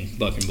dang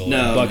bucking bull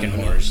or bucking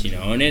horse, you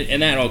know.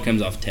 And that all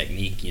comes off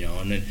technique, you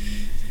know.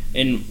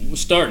 And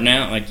starting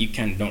out, like, you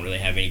kind of don't really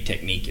have any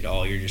technique at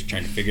all. You're just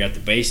trying to figure out the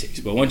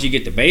basics. But once you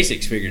get the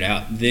basics figured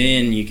out,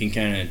 then you can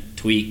kind of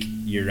tweak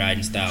your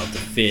riding style to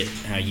fit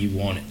how you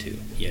want it to,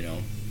 you know.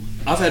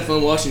 I've had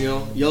fun watching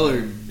y'all. Y'all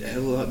are a hell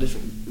of a lot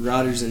different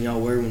riders than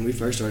y'all were when we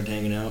first started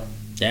hanging out.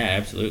 Yeah,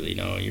 absolutely.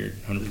 No, you're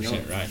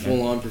 100% right.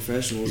 Full-on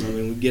professionals. I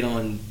mean, we get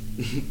on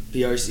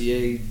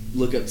PRCA,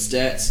 look up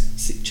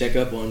stats, check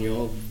up on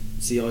y'all,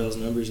 see all y'all's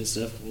numbers and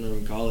stuff. When we were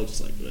in college,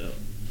 it's like, well,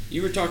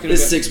 you were talking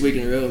this about 6 week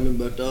in a row, I've been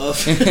bucked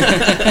off.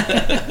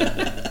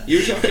 You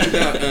were talking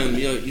about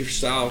your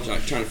style,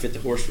 like trying to fit the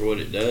horse for what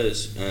it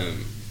does.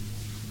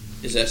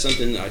 Is that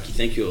something like you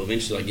think you'll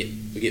eventually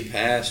like get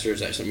past, or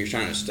is that something you're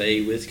trying to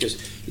stay with? Because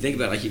you think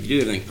about it, like if you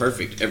do everything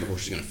perfect, every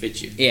horse is going to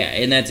fit you. Yeah,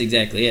 and that's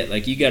exactly it.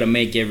 Like you got to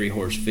make every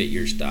horse fit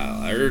your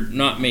style, or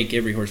not make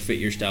every horse fit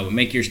your style, but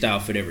make your style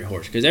fit every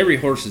horse. Because every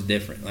horse is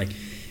different. Like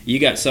you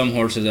got some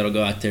horses that'll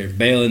go out there,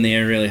 bail in the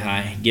air really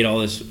high, get all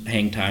this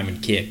hang time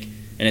and kick,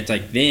 and it's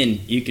like then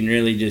you can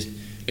really just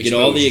get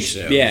all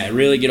the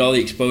really get all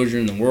the exposure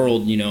in the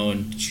world, you know,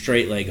 and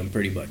straight leg them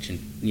pretty much, and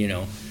you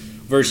know.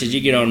 Versus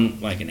you get on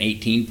like an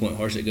 18-point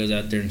horse that goes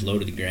out there and is low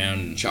to the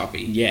ground and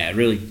choppy. Yeah,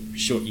 really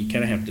short. You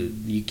kind of have to.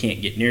 You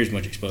can't get near as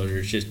much exposure.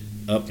 It's just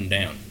up and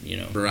down, you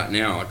know. But right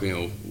now, like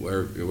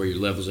where your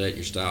level's at,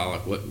 your style,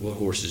 like what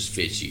horses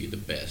fit you the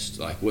best?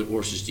 Like what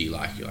horses do you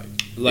like? You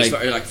like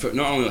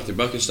not only like their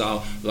bucking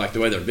style, but like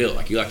the way they're built.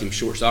 Like you like them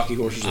short, stocky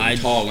horses, or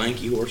tall,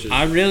 lanky horses.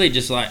 I really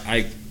just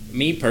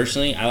me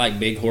personally, I like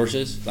big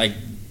horses, like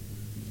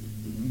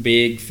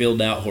big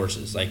filled out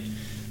horses, like.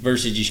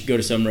 Versus you should go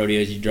to some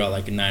rodeos, you draw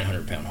like a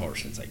 900-pound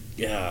horse, and it's like,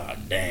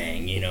 God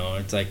dang, you know.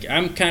 It's like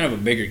I'm kind of a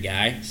bigger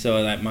guy,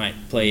 so that might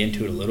play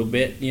into it a little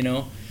bit, you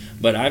know.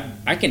 But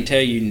I can tell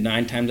you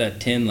 9 times out of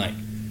 10, like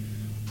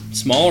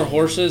smaller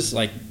horses,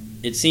 like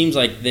it seems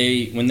like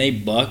when they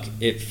buck,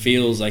 it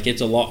feels like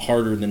it's a lot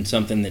harder than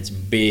something that's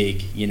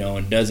big, you know,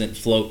 and doesn't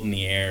float in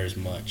the air as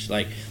much.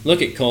 Like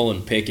look at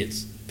Colin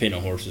Pickett's pinna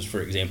horses,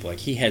 for example. Like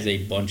he has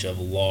a bunch of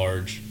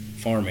large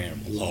farm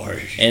animals,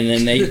 and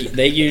then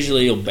they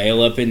usually will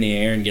bail up in the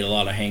air and get a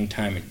lot of hang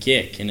time and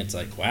kick, and it's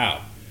like,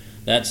 wow,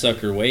 that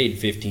sucker weighed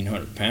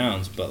 1,500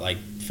 pounds, but like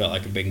felt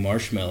like a big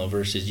marshmallow.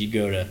 Versus you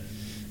go to,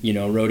 you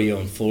know, rodeo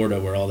in Florida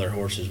where all their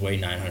horses weigh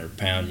 900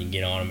 pounds, you can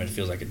get on them and it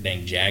feels like a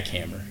dang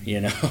jackhammer,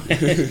 you know.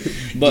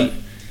 But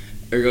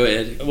or go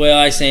ahead. Well,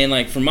 I was saying,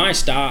 like, for my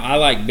style, I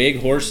like big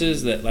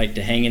horses that like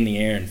to hang in the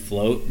air and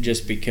float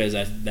just because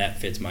that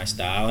fits my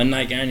style. And,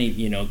 like, I need,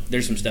 you know,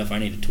 there's some stuff I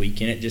need to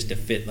tweak in it just to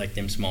fit, like,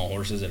 them small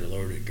horses that are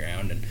lower to the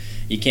ground. And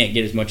you can't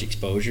get as much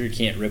exposure. You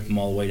can't rip them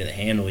all the way to the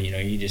handle, you know.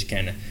 You just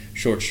kind of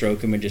short stroke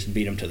them and just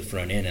beat them to the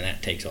front end, and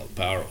that takes all the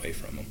power away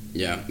from them.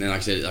 Yeah, and like I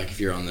said, like if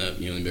you're on the,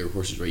 you know, the bigger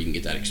horses where you can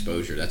get that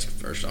exposure, that's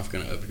first off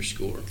going to up your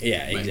score.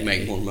 Yeah, exactly.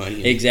 Make more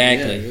money.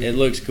 Exactly. Yeah, it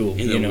looks cool,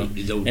 you know.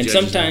 And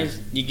sometimes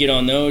you get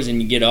on those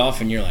and you get off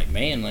and you're like,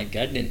 man, like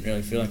I didn't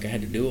really feel like I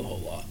had to do a whole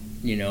lot,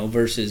 you know,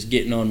 versus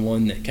getting on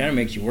one that kind of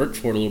makes you work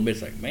for it a little bit.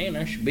 It's like, man,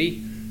 I should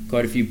be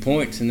quite a few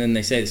points, and then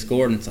they say the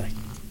score, and it's like,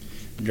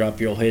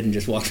 drop your old head and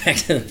just walk back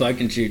to the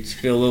bucking chutes,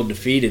 feel a little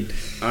defeated.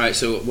 All right,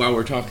 so while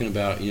we're talking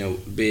about, you know,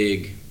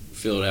 big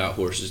filled out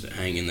horses that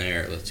hang in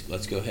there,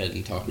 let's go ahead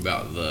and talk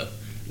about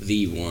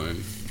the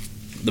one,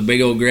 the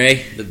big old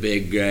gray, the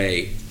big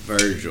gray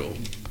Virgil,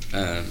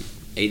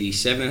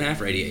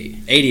 87.5 or 88?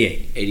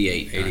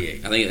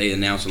 88. I think they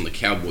announced on the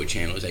Cowboy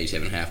channel it was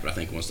 87.5, but I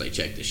think once they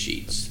checked the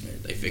sheets,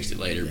 they fixed it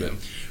later. Yeah. But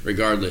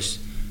regardless,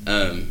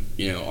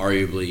 you know,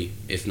 arguably,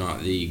 if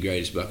not the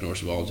greatest bucking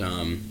horse of all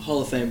time,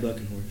 Hall of Fame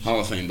bucking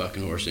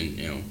horse, and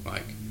you know,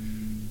 like,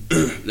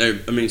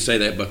 say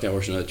they bucked that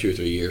horse another 2 or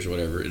 3 years or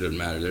whatever, it doesn't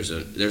matter. There's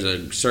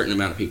a certain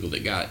amount of people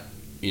that got,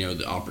 you know,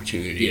 the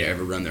opportunity to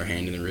ever run their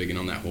hand in the rigging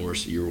on that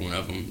horse. You're one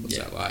of them. What's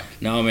that like?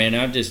 No, man,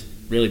 I'm just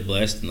really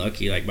blessed and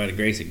lucky. Like, by the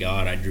grace of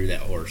God, I drew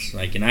that horse.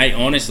 Like, and I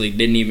honestly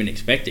didn't even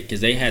expect it because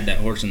they had that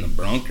horse in the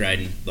bronc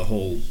riding the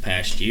whole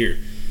past year.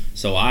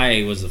 So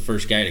I was the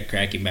first guy to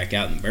crack him back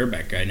out in the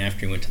bareback riding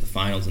after he went to the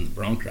finals in the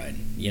bronc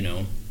riding, you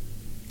know.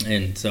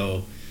 And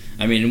so,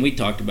 I mean, and we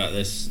talked about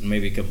this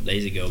maybe a couple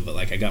days ago, but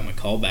like I got my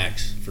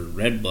callbacks for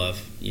Red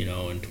Bluff, you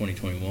know, in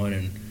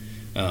 2021,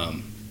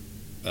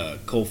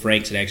 and Cole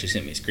Franks had actually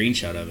sent me a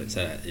screenshot of it.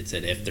 It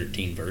said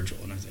F13 Virgil,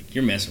 and I was like,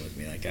 "You're messing with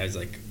me!" Like I was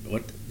like,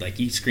 "What?" Like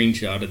he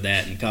screenshotted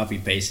that and copy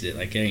pasted it.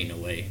 Like there ain't no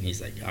way. And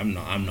he's like, "I'm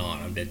not.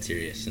 I'm dead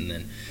serious." And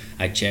then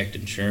I checked,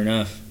 and sure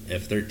enough,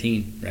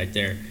 F13 right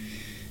there.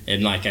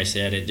 And like I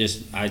said,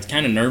 I was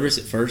kind of nervous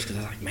at first because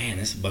I was like, "Man,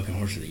 this is bucking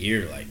horse of the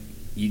year." Like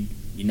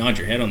you nod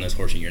your head on this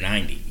horse and you're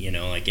 90. You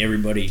know, like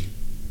everybody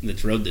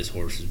that's rode this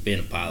horse has been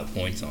a pile of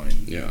points on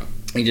him. Yeah.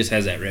 He just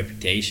has that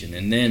reputation.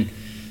 And then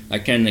I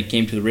kind of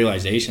came to the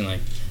realization,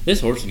 like,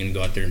 this horse is going to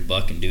go out there and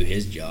buck and do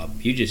his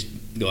job. You just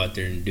go out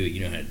there and do what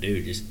you know how to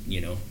do. Just, you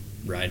know,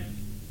 ride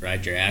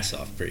your ass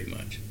off pretty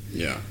much.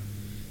 Yeah.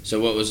 So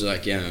what was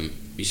like?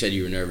 You said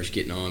you were nervous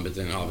getting on, but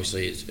then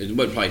obviously it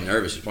wasn't probably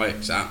nervous. It's probably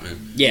excitement.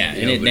 Yeah,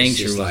 and it dang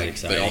sure was like,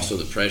 exciting. But also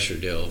the pressure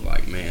deal of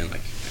like, man,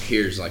 like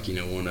here's like, you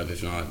know, one of,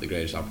 if not the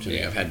greatest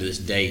opportunity I've had to this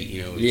date.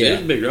 You know,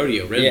 it's a big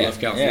rodeo, Red Bluff,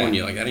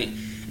 California. Like, I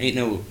ain't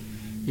no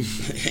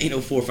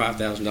 $4,000 or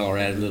 $5,000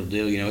 added little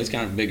deal. You know, it's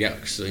kind of a big,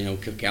 you know,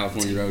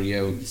 California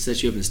rodeo.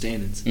 Set you up in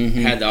standings.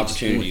 Mm-hmm. Had the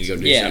opportunity to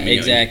go do something,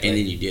 exactly. And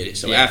then you did it.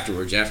 So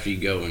afterwards, after you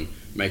go and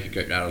make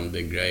it out on the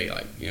big day,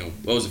 like, you know,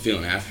 what was the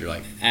feeling after?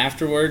 Like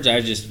afterwards,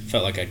 I just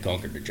felt like I'd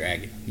conquered the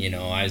dragon. You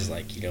know, I was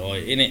like, you know,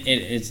 and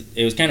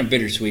it was kind of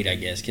bittersweet, I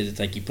guess, because it's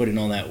like you put in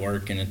all that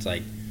work, and it's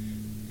like,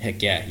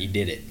 heck yeah, you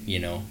did it. You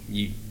know,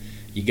 you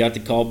got the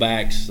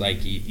callbacks,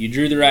 like you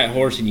drew the right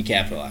horse and you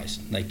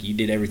capitalized. Like you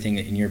did everything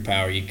that in your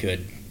power you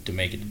could to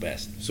make it the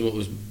best. So what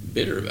was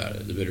bitter about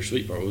it? The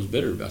bittersweet part. What was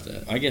bitter about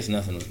that? I guess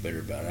nothing was bitter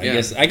about it.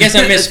 I guess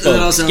I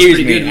misspoke. Excuse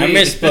me. I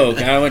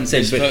misspoke. I wouldn't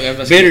say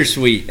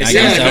bittersweet. It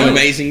sounded like an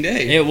amazing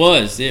day. It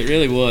was. It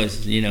really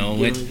was. You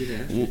know,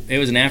 it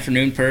was an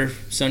afternoon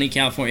perf, sunny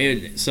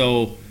California.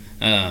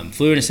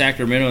 Flew into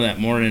Sacramento that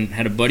morning.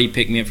 Had a buddy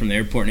pick me up from the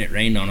airport, and it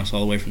rained on us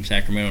all the way from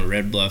Sacramento to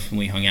Red Bluff, and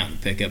we hung out in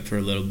the pickup for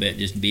a little bit,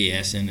 just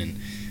BSing. And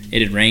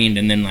it had rained,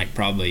 and then like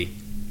probably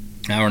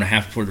an hour and a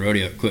half before the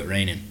rodeo, it quit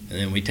raining. And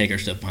then we take our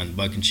stuff behind the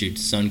buck and shoot.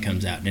 The sun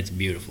comes out, and it's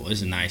beautiful.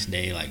 It's a nice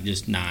day, like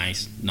just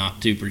nice,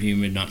 not super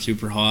humid, not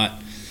super hot.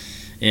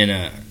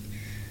 And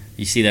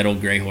you see that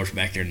old gray horse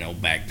back there in the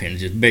old back pen,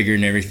 just bigger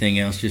than everything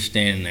else, just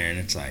standing there. And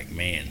it's like,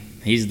 man,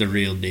 he's the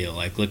real deal.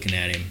 Like looking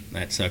at him,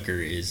 that sucker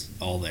is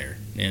all there.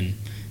 And,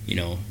 you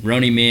know,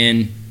 run him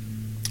in,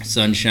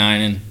 sun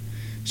shining,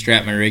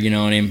 strap my rigging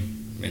on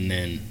him, and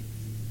then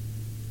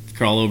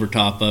crawl over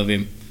top of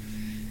him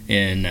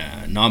and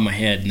nod my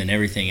head, and then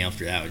everything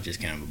after that was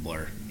just kind of a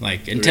blur.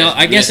 Like until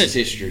I guess it's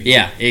history.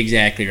 Yeah,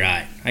 exactly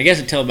right. I guess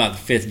until about the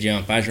fifth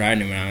jump, I was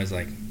riding him and I was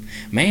like,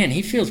 man,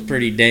 he feels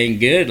pretty dang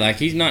good. Like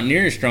he's not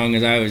near as strong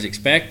as I was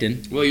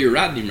expecting. Well, you're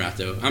riding him right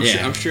though. I'm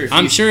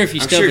sure if you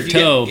stub a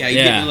toe, you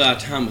get a lot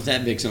of time with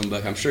that big son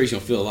buck, I'm sure he's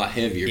gonna feel a lot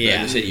heavier.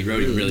 But I said you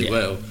rode him really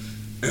well,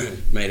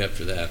 made up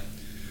for that.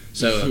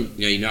 So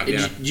you knocked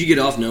down. Did you get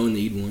off knowing that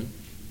you'd won?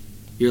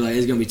 You're like,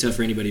 it's gonna be tough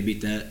for anybody to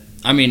beat that.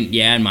 I mean,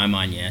 yeah, in my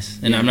mind, yes.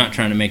 And I'm not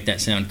trying to make that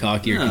sound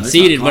cocky or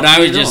conceited, but I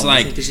was just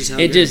like,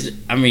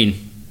 I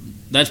mean,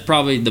 that's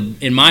probably,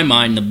 in my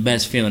mind, the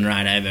best feeling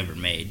ride I've ever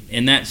made.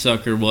 And that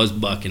sucker was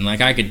bucking.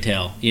 Like, I could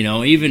tell, you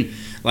know, even,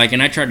 like,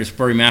 and I tried to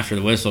spur him after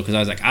the whistle because I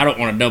was like, I don't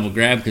want to double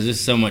grab because this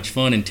is so much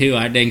fun. And two,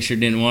 I dang sure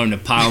didn't want him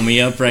to pile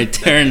me up right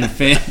there in the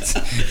fence.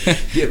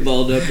 Get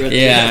balled up right there.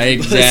 Yeah,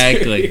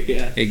 exactly.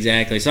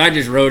 Exactly. So I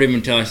just rode him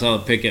until I saw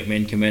the pickup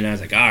men come in. And I was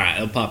like, all right,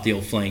 he'll pop the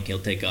old flank. He'll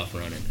take off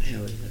running.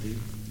 Hell yeah, dude.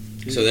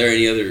 So there are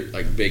any other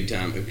like big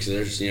time? Because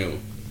there's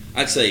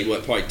I'd say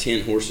probably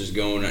 10 horses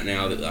going right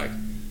now that like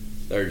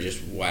they're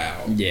just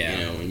wow. Yeah.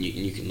 And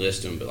you can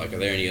list them, but like are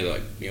there any other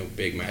like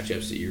big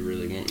matchups that you're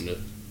really wanting to?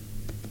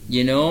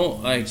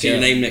 Like see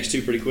your name next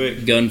to pretty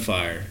quick.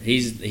 Gunfire.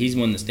 He's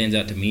one that stands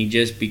out to me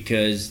just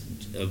because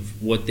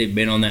of what they've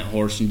been on that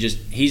horse, and just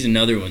he's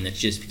another one that's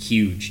just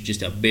huge,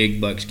 just a big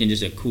buckskin,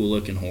 just a cool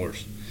looking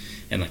horse.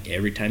 And like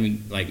every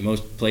time, like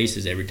most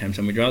places, every time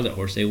somebody draws that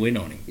horse, they win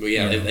on him. Well,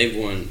 yeah, they've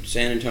won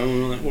San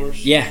Antonio on that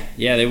horse. Yeah,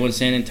 they won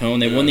San Antonio.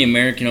 They won the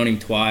American on him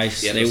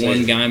twice. Yeah, they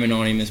won Guyman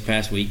on him this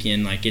past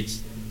weekend. Like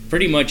it's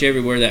pretty much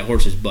everywhere that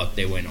horse is bucked,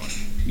 they win on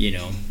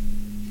him.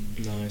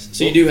 Nice.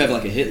 So you do have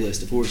like a hit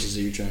list of horses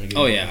that you're trying to get.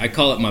 Oh yeah, I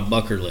call it my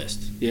bucker list.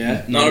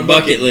 Yeah, not a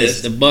bucket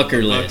list. The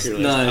bucker list.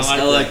 Nice.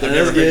 I like that. I've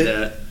never heard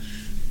that.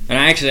 And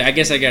I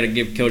guess I got to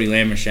give Bodee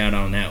Lammers a shout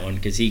out on that one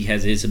because he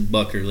has his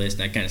bucker list,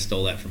 and I kind of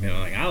stole that from him.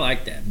 I'm like, I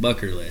like that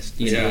bucker list.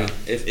 You know,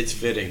 it's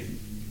fitting.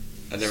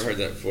 I've never heard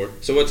that before.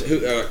 So what's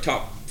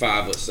top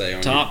 5? Let's say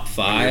on top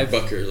 5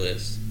 bucker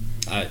list.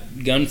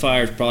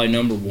 Gunfire is probably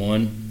number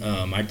 1.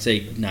 I'd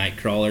say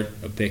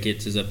Nightcrawler of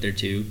Pickett's is up there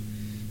too.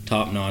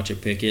 Top notch of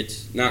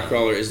Pickett's.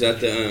 Nightcrawler, is that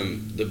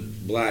the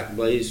black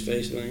blaze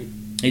face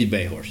thing? He's a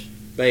bay horse.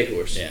 Bay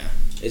horse. Yeah.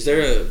 Is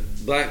there a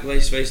black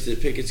blaze face that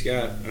Pickett's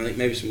got? I think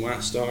maybe some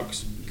white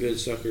stalks. Good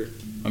sucker.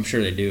 I'm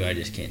sure they do. I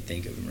just can't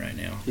think of him right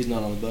now. He's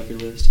not on the bucker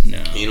list.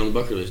 No. He ain't on the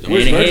bucker list.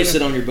 Where's Burgess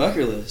sit on your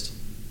bucker list?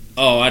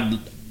 Oh,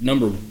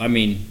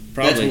 probably.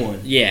 That's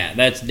 1. Yeah,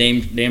 that's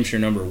damn sure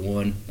number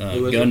 1.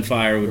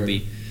 Gunfire would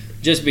be,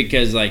 just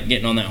because like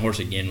getting on that horse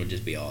again would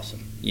just be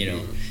awesome.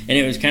 And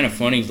it was kind of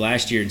funny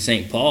last year in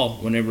St. Paul,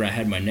 whenever I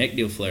had my neck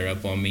deal flare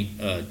up on me,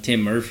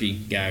 Tim Murphy,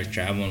 guy I was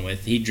traveling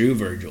with, he drew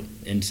Virgil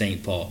in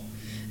St. Paul.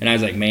 And I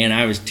was like, man,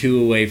 I was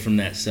 2 away from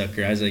that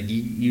sucker. I was like,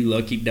 you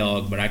lucky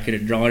dog, but I could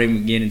have drawn him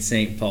again in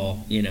St.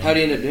 Paul. How did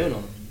you end up doing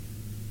on him?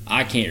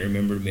 I can't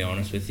remember, to be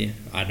honest with you.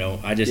 I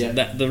don't. I just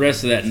Yeah. the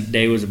rest of that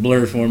day was a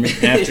blur for me.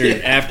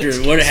 After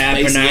what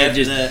happened,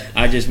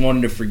 I just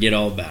wanted to forget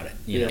all about it.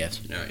 You know?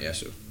 Yes. No, yeah.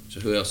 So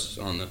who else is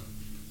on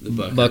the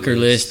Bucker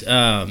list?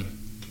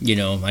 You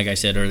know, like I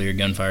said earlier,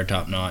 gunfire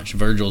top notch.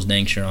 Virgil's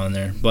dang sure on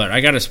there. But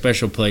I got a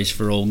special place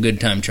for old Good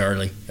Time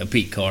Charlie of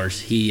Pete Cars.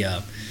 He,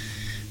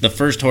 the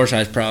first horse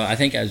I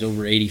think I was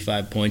over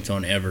 85 points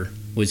on ever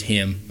was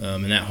him.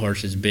 And that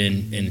horse has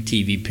been in the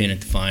TV pin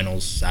at the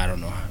finals, I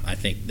don't know, I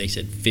think they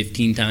said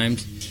 15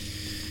 times.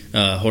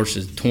 Horse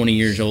is 20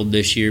 years old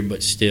this year,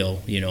 but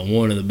still, you know,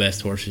 one of the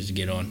best horses to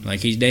get on.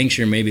 Like, he's dang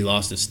sure maybe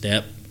lost a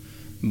step,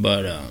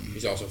 but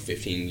he's also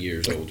 15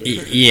 years older.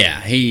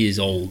 Yeah, he is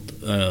old,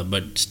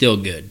 but still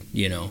good,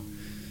 you know.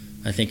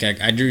 I think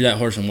I drew that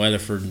horse in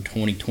Weatherford in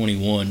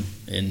 2021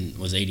 and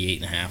was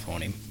 88.5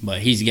 on him. But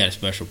he's got a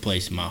special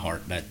place in my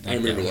heart. I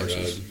remember that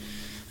ride.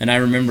 And I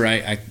remember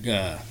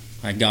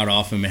I got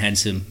off him and had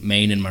some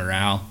mane in my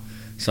row,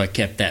 so I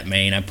kept that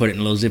mane. I put it in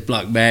a little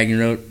Ziploc bag and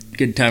wrote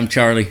 "Good Time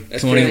Charlie."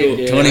 That's 20,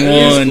 cool. 21.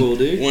 That's cool,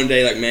 dude. One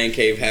day, like Man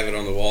Cave, have it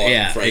on the wall.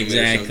 Yeah, frame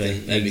exactly, it or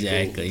something. That'd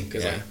exactly. Be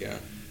cool. Because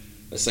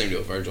the same deal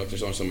with Virgil. Like,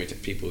 there's only so many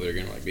people that are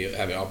gonna like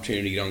have an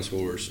opportunity to get on this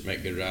horse, make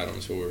a good ride on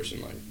this horse,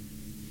 and like.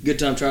 Good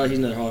Time Charlie, he's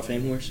another Hall of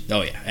Fame horse.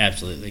 Oh yeah,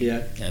 absolutely.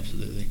 Yeah,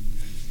 absolutely.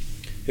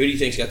 Who do you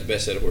think's got the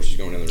best set of horses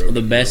going down the road?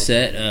 The best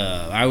set,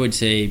 I would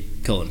say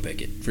Cullen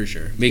Pickett for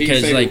sure,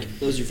 because those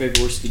are your favorite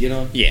horses to get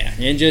on. Yeah,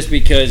 and just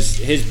because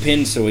his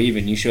pin's so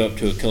even, you show up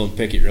to a Cullen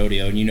Pickett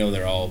rodeo and you know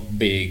they're all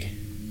big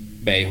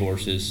bay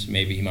horses.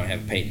 Maybe he might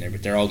have a paint in there,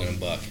 but they're all going to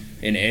buck,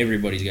 and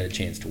everybody's got a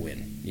chance to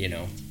win. You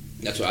know.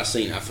 That's what I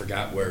seen. I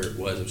forgot where it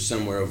was. It was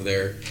somewhere over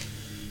there,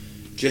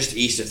 just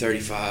east of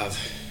 35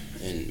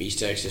 in East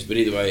Texas. But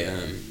either way,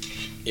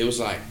 it was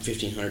like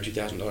 $1,500,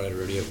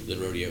 $2,000 at the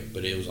rodeo,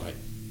 but it was like.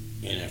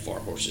 And that far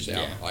horses out.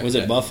 Yeah. Like was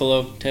it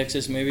Buffalo,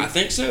 Texas, maybe? I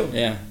think so.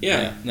 Yeah.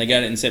 And they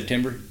got it in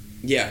September?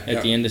 Yeah.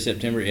 At the end of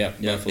September? Yeah.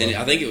 Buffalo. And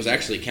I think it was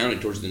actually counted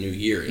towards the new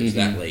year. It was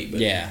that late. But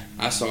yeah.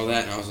 I saw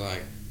that and I was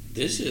like,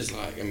 this is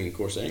like, I mean, of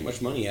course, there ain't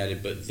much money at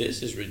it, but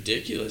this is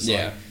ridiculous.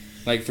 Yeah.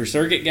 Like for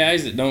circuit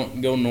guys that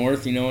don't go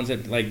north, you know,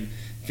 like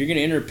if you're going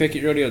to enter a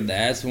Pickett rodeo,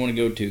 that's the one to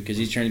go to because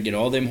he's trying to get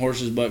all them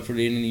horses bucked for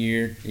the end of the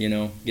year, you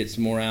know, get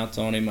some more outs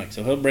on him. Like,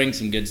 so he'll bring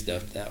some good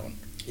stuff to that one.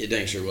 It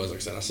dang sure was. Like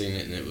I said, I seen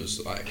it, and it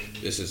was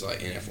like, this is like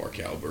NFR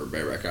caliber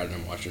bareback riding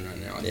I'm watching right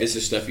now. Like, this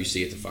is stuff you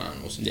see at the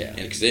finals. Yeah. And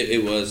because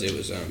it was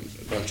a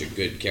bunch of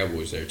good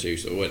cowboys there too,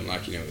 so it wasn't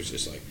like, you know, it was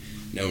just like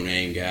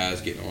no-name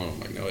guys getting on them.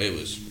 Like, no, it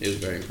was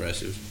very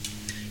impressive.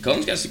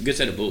 Cullen's got a good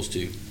set of bulls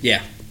too.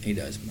 Yeah, he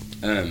does.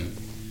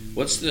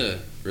 What's the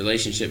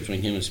relationship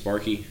between him and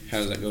Sparky? How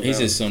does that go? He's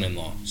his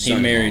son-in-law. He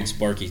married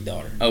Sparky's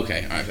daughter.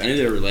 Okay, all right. I knew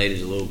they were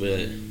related a little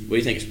bit. What do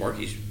you think of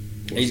Sparky's?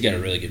 He's got a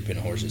really good pen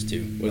of horses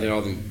too. Were they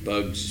all them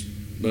Bugs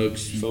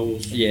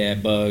foals? Yeah,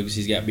 Bugs.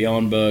 He's got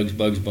Beyond Bugs,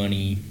 Bugs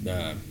Bunny,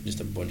 just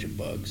a bunch of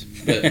bugs.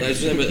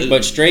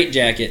 But Straight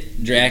Jacket,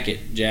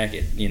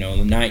 you know,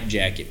 the Night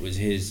Jacket was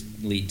his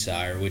lead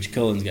sire, which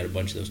Cullen's got a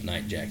bunch of those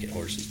Night Jacket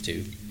horses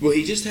too. Well,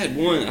 he just had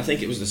one. I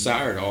think it was the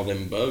sire to all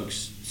them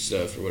Bugs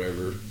stuff or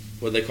whatever.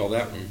 What did they call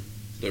that one?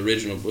 The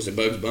original. Was it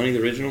Bugs Bunny,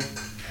 the original?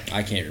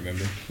 I can't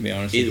remember, to be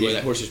honest. Either way,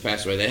 that horse just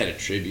passed away. They had a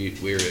tribute.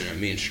 We were in,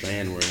 me and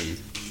Strand were in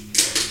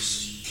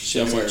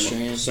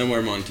somewhere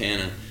in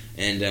Montana,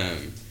 and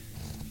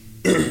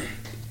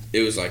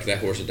it was like that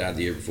horse had died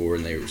the year before,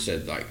 and they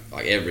said like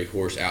every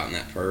horse out in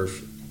that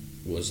perf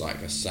was like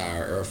a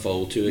sire or a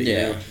foal to it, you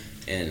know?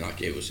 And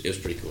like it was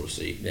pretty cool to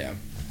see. Yeah,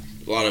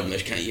 a lot of them they're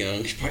kind of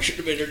young. Probably should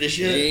have been there this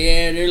year.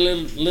 Yeah, they're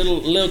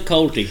little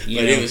colty,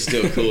 but know? It was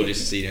still cool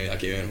just to see, you know,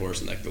 like a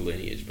horse and like the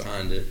lineage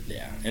behind it.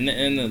 Yeah, and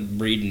the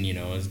breeding, you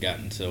know, has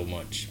gotten so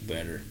much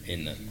better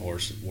in the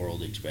horse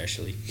world,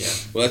 especially. Yeah,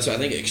 well, that's I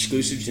think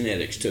exclusive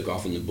genetics took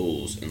off in the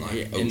bulls in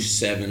like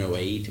 07,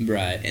 08.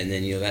 Right, and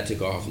then, you know, that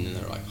took off, and then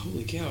they're like,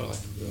 holy cow, like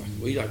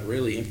we like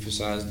really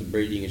emphasized the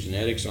breeding and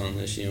genetics on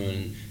this, you know,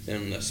 and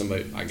then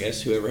somebody, I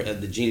guess whoever had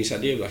the genius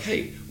idea was like,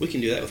 hey, we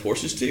can do that with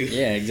horses too.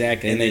 Yeah,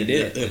 exactly, and they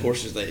did. The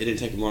horses, it didn't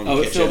take them long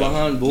to it catch fell up.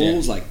 behind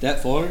bulls like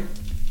that far?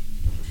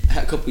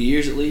 A couple of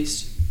years at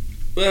least?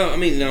 Well, I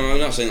mean, no, I'm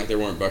not saying like there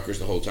weren't buckers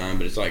the whole time,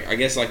 but it's like, I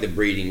guess like the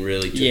breeding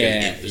really took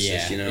an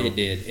emphasis, you know? It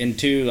did. And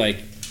two, like...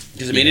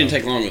 Because, I mean, it didn't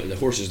take long. The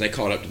horses, they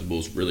caught up to the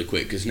bulls really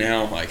quick, because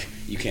now, like,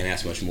 you can't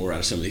ask much more out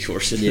of some of these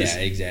horses. Yeah,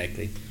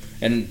 exactly.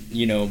 And,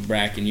 you know,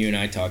 Bracken, you and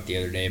I talked the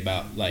other day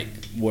about, like,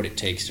 what it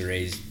takes to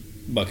raise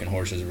bucking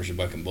horses versus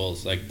bucking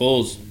bulls. Like,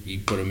 bulls, you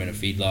put them in a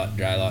feedlot,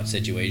 dry lot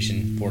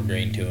situation, pour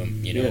grain to them,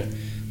 you know. Yeah.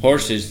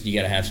 Horses, you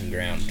got to have some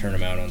ground, turn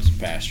them out on some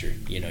pasture.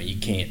 You know, you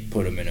can't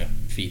put them in a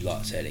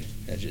feedlot setting.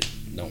 That just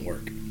don't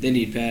work. They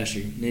need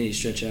pasture. They need to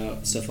stretch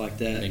out, stuff like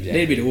that. Exactly. They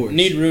need to be the horse.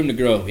 Need room to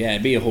grow. Yeah,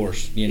 be a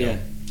horse, you know. Yeah.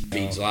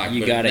 Feeds like,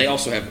 you but they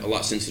also have a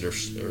lot sensitive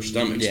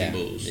stomachs than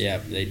bulls. Yeah,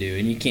 they do,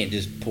 and you can't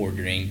just pour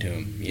grain to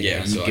them. You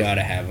know? So you got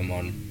to have them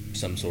on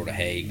some sort of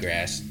hay,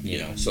 grass. You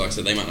know. So like I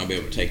said, they might not be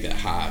able to take that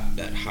high. I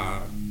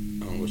don't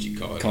know what you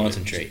call it.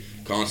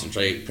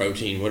 Concentrate,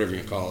 protein, whatever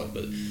you call it.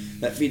 But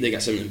that feed they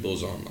got some of them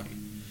bulls on, like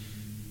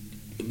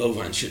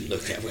bovine shouldn't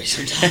look that way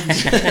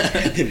sometimes.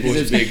 Them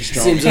boys big,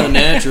 strong. Seems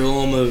unnatural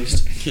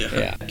almost.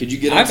 Yeah. Could you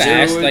get on I've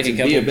asked steroids like a and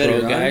couple be a better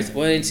pro guys. rider?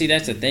 Well, and see,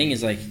 that's the thing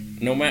is like,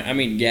 no matter. I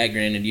mean, yeah,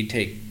 granted, you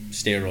take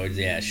steroids,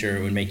 yeah, sure,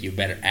 it would make you a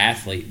better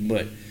athlete,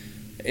 but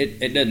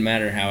it doesn't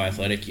matter how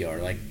athletic you are.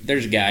 Like,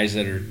 there's guys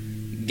that are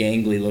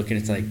gangly looking.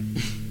 It's like,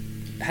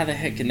 how the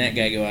heck can that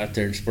guy go out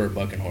there and spur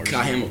bucking horses?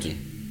 Kyle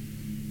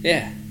Hamilton.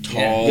 Yeah.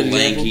 Tall, Good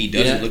lanky,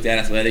 example. doesn't look that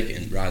athletic,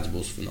 and rides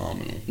bulls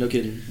phenomenal. No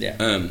kidding.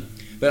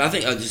 But I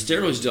think the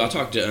steroids do. I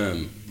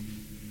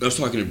was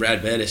talking to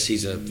Brad Bettis.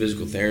 He's a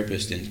physical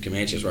therapist in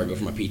Comanche. That's where I go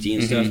for my PT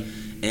and stuff.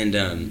 And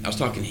I was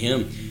talking to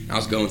him. I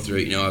was going through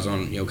it. I was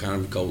on kind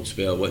of a cold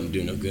spell. Wasn't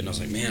doing no good. And I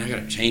was like, man, I got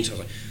to change. I was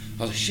like,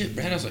 shit,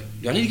 Brad. I was like,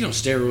 do I need to get on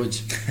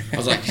steroids? I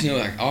was like,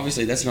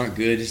 obviously that's not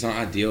good. It's not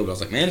ideal. But I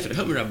was like, man, if it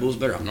helped me ride bulls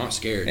better, I'm not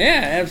scared.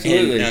 Yeah,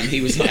 absolutely. And he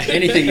was like,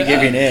 anything to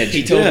give you an edge.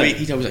 He told me,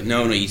 like,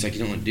 no. He's like, you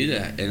don't want to do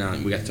that.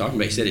 And we got to talking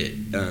about it. He said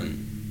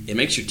it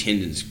makes your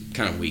tendons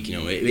kind of weak.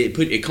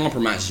 It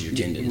compromises your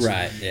tendons.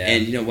 Right. Yeah.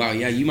 And while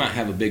you might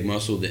have a big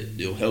muscle that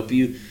will help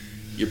you,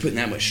 you're putting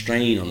that much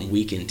strain on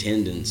weakened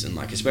tendons, and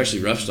like especially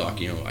rough stock.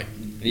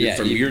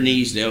 From your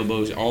knees to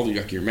elbows, all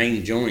your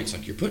main joints,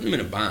 like you're putting them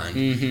in a bind,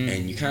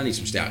 and you kind of need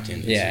some stout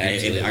tendons. Yeah,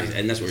 absolutely.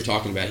 And that's what we're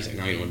talking about. He's like,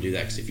 no, you don't want to do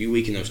that because if you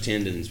weaken those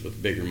tendons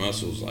with bigger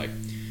muscles, like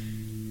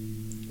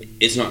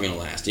it's not going to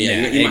last.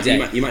 Yeah,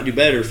 you might do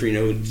better for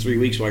 3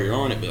 weeks while you're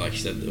on it, but like you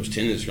said, those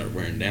tendons start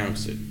wearing down.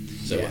 So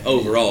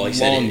overall, like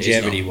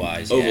longevity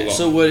wise, overall.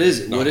 So what is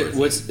it?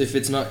 What's if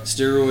it's not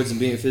steroids and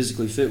being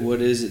physically fit?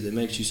 What is it that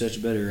makes you such a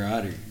better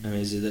rider? I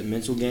mean, is it that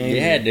mental game?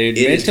 Yeah, dude,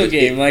 mental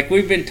game. Like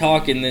we've been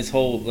talking this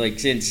whole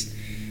since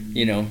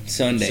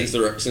Sunday, since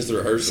the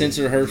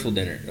rehearsal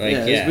dinner. Like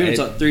we've been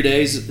talking 3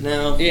 days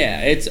now.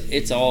 Yeah,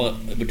 it's all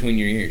between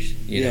your ears.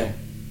 You know,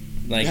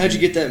 like how'd you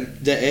get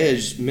that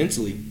edge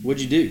mentally?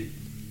 What'd you do?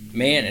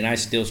 Man, and I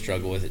still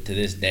struggle with it to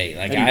this day.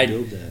 Like How do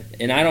you build that?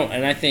 And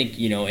I think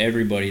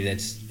everybody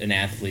that's an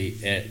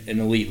athlete at an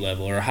elite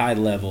level or a high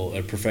level,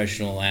 a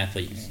professional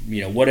athlete,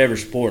 whatever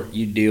sport,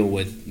 you deal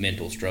with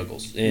mental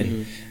struggles,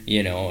 and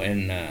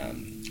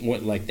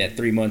like that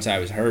 3 months I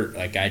was hurt,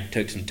 like I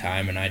took some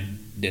time and I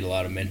did a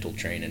lot of mental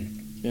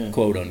training,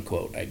 quote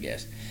unquote, I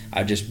guess.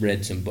 I just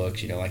read some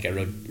books, like I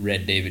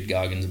read David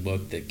Goggins'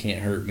 book that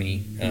Can't Hurt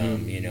Me,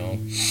 and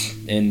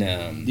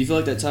do you feel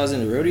like that ties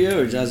into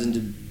rodeo or ties into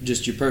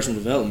just your personal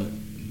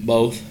development?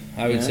 Both,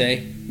 I would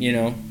say,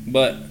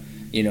 but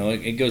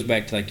it goes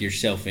back to like your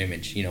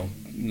self-image,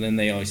 then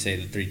they always say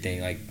the three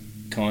things, like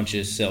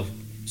conscious,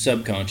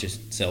 subconscious,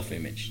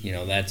 self-image,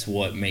 that's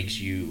what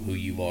makes you who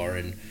you are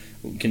and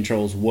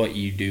controls what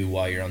you do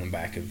while you're on the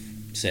back of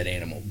said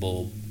animal,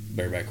 bull,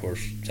 bareback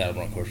horse, saddle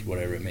bronc horse,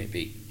 whatever it may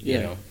be,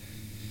 You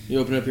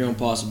open up your own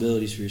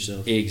possibilities for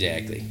yourself.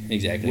 Exactly.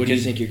 What do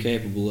you think you're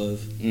capable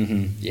of?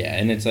 Yeah,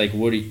 and it's like,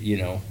 what are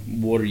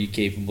you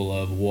capable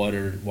of?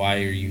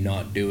 Why are you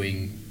not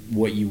doing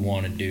what you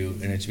want to do?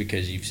 And it's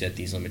because you've set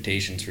these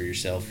limitations for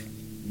yourself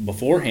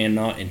beforehand,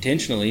 not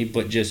intentionally,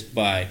 but just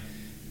by,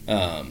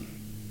 what's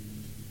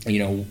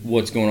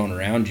going on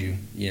around you.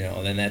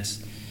 Then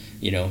that's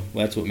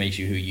what makes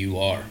you who you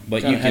are.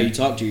 But how you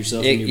talk to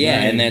yourself. In your brain.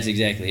 And that's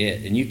exactly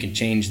it. And you can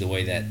change the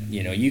way that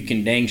you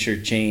can dang sure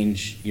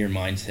change your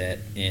mindset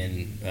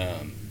and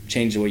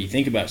change the way you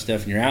think about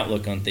stuff and your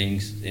outlook on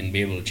things, and be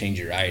able to change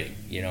your riding.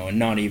 And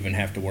not even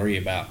have to worry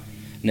about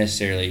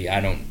necessarily. I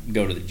don't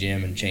go to the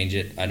gym and change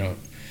it. I don't,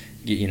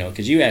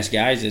 because you ask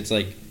guys, it's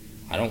like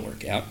I don't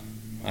work out.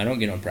 I don't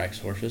get on practice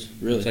horses.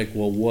 Really? It's like,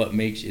 well, what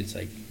makes? It's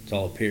like it's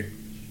all up here.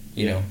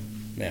 Yeah.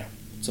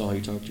 It's all how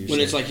you talk to yourself. When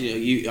it's like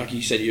like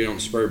you said, you're on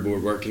the spur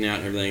board working out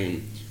and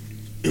everything,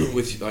 and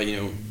with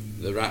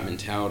the right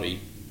mentality,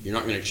 you're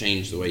not going to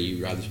change the way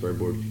you ride the spur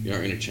board. You're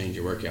not going to change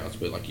your workouts,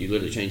 but like you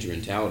literally change your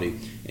mentality,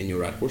 and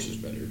you'll ride horses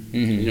better.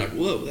 And you're like,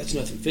 whoa, that's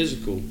nothing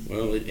physical.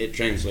 Well, it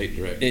translates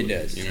directly. It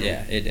does.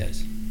 Yeah, it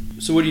does.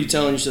 So what are you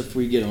telling yourself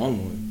before you get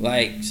on one?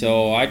 Like,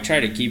 so I try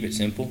to keep it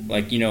simple.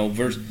 Like,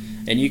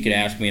 and you could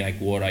ask me like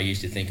what I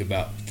used to think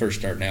about first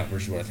starting out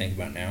versus what I think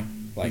about now.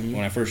 Like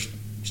when I first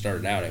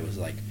started out, it was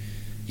like,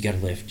 you got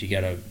to lift, you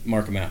got to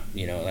mark them out,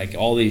 like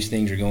all these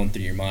things are going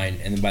through your mind,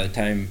 and then by the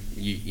time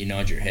you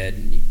nod your head,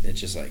 and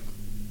it's just like,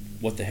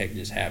 what the heck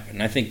just happened?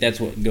 And I think that's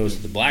what goes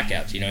to the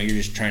blackouts, you're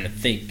just trying to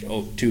think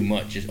too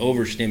much, just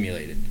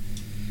overstimulated.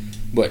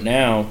 But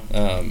now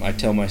I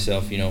tell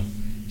myself,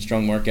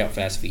 strong mark out,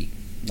 fast feet.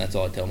 That's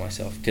all I tell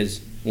myself,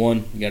 because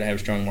one, you got to have a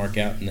strong mark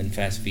out, and then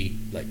fast feet,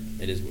 like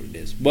it is what it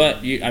is. But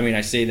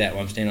I say that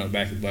while I'm standing on the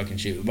back of the buck and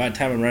shoot, but by the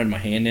time I'm running my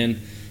hand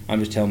in, I'm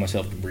just telling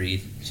myself to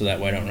breathe, so that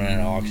way I don't run out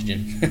of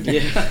oxygen. Well,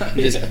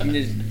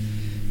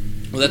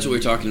 that's what we were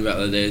talking about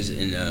the other days,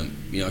 and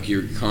like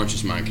your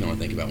conscious mind can only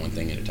think about one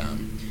thing at a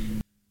time.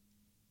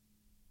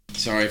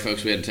 Sorry,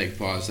 folks, we had to take a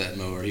pause. That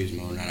mower, he was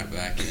mowing right up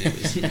back, and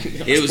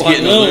it was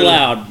getting a little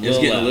loud. It was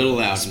getting a little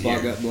loud.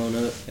 Spot got blown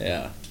up.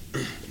 Yeah.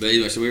 But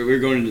anyway, so we're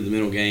going into the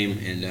middle game,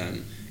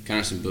 and kind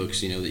of some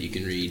books, that you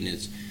can read,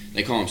 and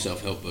they call them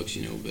self-help books,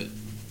 but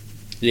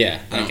Yeah,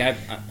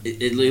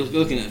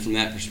 looking at it from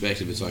that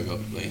perspective, it's like,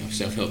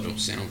 self-help don't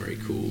sound very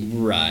cool.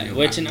 Right. I feel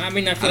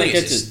like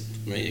that's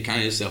it kind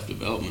of is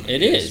self-development.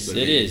 It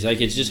is. Like,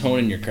 it's just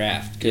honing your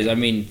craft. Because,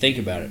 think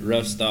about it.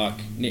 Rough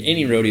stock,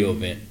 any rodeo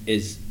event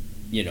is,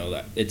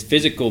 it's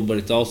physical, but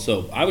it's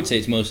also, I would say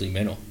it's mostly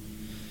mental.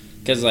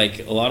 Because,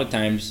 like, a lot of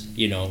times,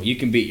 you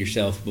can beat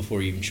yourself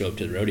before you even show up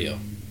to the rodeo.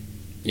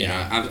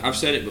 Yeah, I've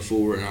said it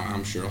before, and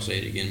I'm sure I'll say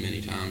it again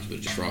many times, but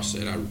just Ross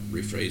said, I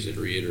rephrase it,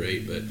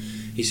 reiterate, but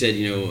he said,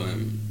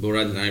 bull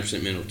riding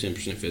 90% mental,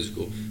 10%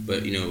 physical,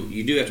 but,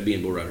 you do have to be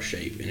in bull rider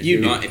shape, and if you're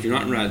not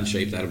in riding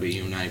shape, that'll be,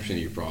 90% of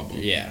your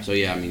problem. Yeah. So,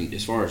 yeah,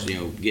 as far as,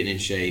 getting in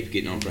shape,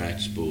 getting on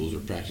practice bulls or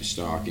practice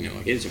stock,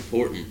 it's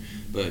important,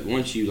 but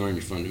once you learn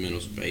your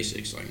fundamentals and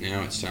basics, like,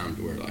 now it's time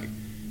to where, like,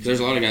 because there's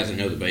a lot of guys that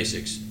know the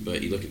basics,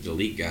 but you look at the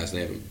elite guys,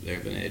 they have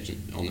an edge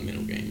on the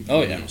mental game,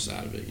 the mental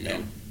side of it,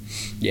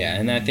 Yeah,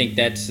 and I think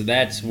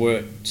that's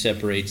what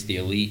separates the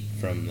elite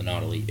from the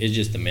not elite, is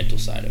just the mental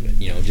side of it.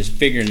 Just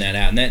figuring that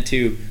out. And that,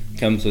 too,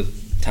 comes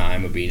with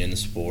time of being in the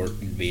sport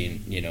and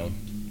being,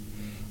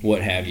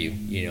 what have you,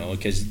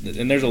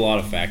 and there's a lot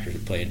of factors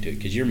that play into it.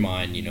 Because your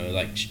mind,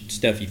 like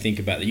stuff you think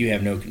about that you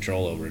have no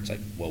control over, it's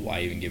like, well,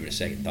 why even give it a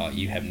second thought?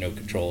 You have no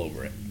control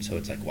over it. So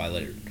it's like, why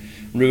let it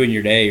ruin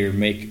your day or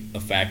make a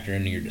factor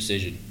into your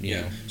decision, you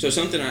know. So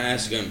something I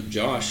asked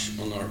Josh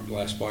on our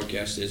last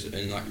podcast is,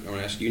 and like I'm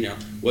gonna ask you now,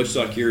 what's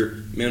like your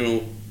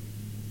mental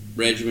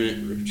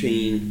regiment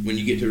routine when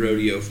you get to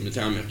rodeo, from the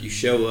time like you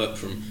show up,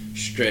 from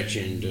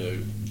stretching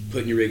to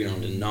putting your rigging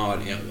on to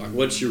nodding, like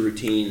what's your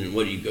routine and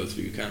what do you go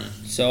through kind of?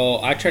 So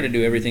I try to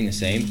do everything the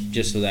same,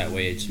 just so that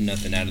way it's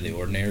nothing out of the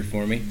ordinary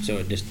for me, so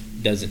it just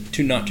doesn't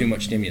not too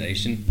much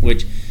stimulation,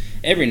 which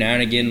every now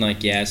and again,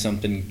 like,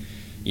 something,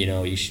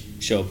 you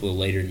show up a little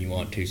later than you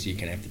want to, so you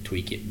kind of have to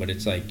tweak it. But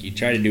it's like you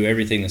try to do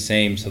everything the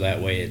same, so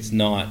that way it's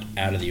not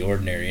out of the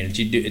ordinary, and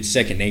it's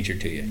second nature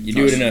to you. You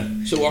do it in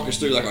a. So walk us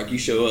through, like you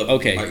show up.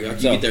 Okay. Like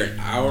you get there an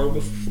hour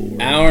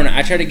before.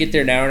 I try to get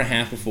there an hour and a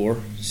half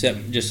before,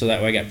 just so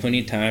that way I got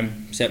plenty of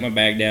time. Set my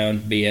bag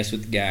down, BS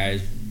with the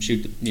guys,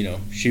 shooting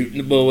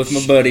the bull with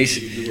my buddies.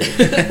 Do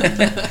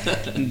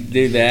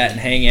that and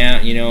hang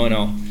out, and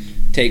I'll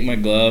take my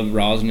glove,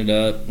 rosin it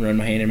up, run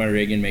my hand in my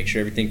rigging, make sure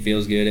everything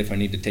feels good. If I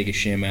need to take a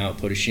shim out,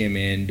 put a shim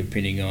in,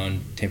 depending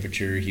on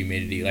temperature,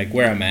 humidity. Like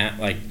where I'm at,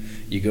 like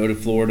you go to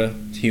Florida,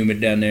 it's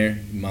humid down there,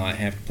 you might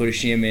have to put a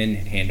shim in,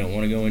 hand don't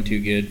want to go in too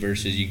good,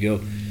 versus you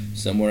go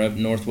somewhere up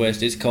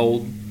northwest, it's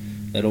cold,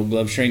 that old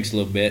glove shrinks a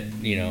little bit,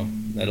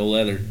 that old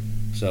leather.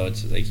 So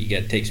it's like you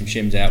got to take some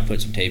shims out,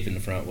 put some tape in the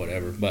front,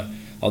 whatever. But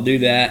I'll do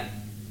that,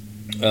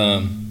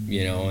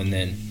 and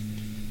then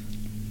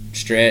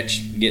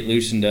stretch, get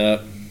loosened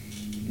up.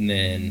 And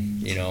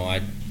then,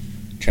 I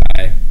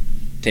try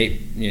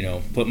tape,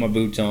 put my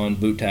boots on,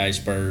 boot ties,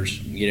 spurs,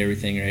 get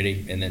everything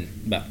ready, and then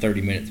about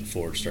 30 minutes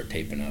before start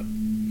taping up.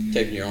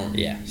 Taping your arm?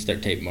 Yeah,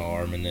 start taping my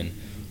arm. And then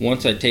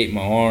once I tape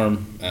my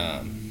arm,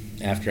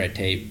 after I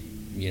tape,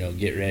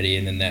 get ready,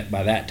 and then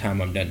by that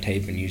time I'm done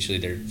taping, usually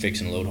they're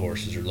fixing load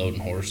horses or loading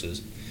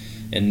horses.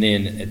 And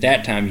then at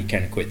that time you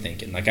kind of quit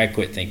thinking. Like I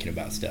quit thinking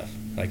about stuff.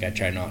 Like I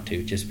try not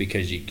to, just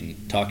because you can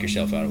talk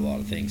yourself out of a lot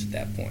of things at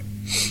that point.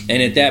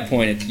 And at that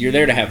point, you're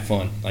there to have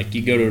fun. Like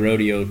you go to a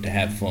rodeo to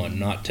have fun,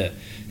 not to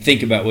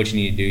think about what you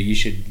need to do. You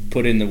should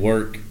put in the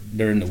work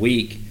during the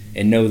week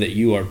and know that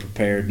you are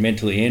prepared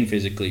mentally and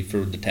physically for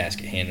the task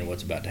at hand and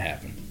what's about to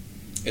happen.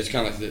 It's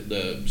kind of like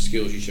the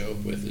skills you show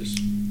up with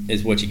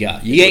is what you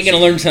got. You ain't going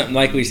to learn something,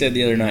 like we said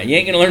the other night. You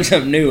ain't going to learn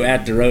something new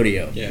at the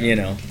rodeo,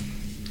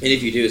 And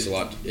if you do, it's a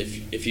lot.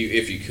 If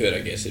you could,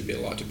 I guess it'd be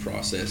a lot to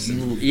process.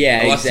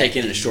 Yeah, a lot to take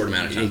in a short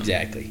amount of time.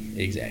 Exactly.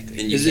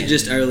 And is it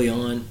just early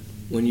on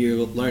when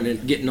you're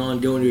learning,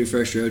 going to your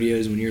first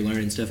rodeos, when you're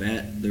learning stuff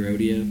at the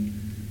rodeo?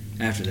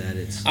 After that,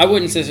 it's. I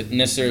wouldn't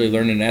necessarily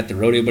learn it at the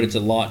rodeo, but it's a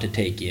lot to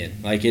take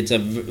in. Like it's a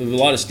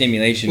lot of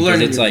stimulation,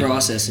 because it's like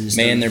processing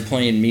stuff. Man, they're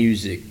playing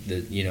music.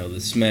 The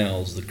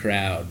smells, the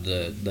crowd,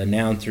 the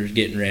announcers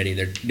getting ready.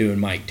 They're doing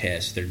mic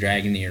tests. They're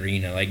dragging the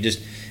arena. Like just.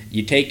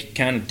 You take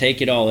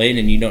it all in,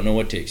 and you don't know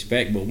what to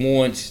expect. But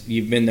once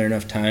you've been there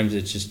enough times,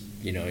 it's just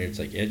it's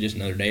like just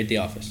another day at the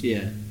office.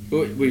 Yeah.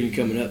 When you're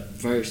coming up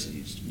first,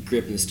 you're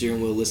gripping the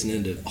steering wheel,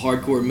 listening to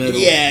hardcore metal.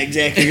 Yeah,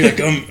 exactly. You're like,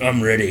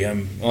 I'm ready.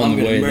 I'm on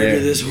the way there. I'm gonna murder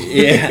this horse.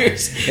 Yeah,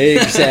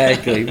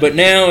 exactly. But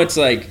now it's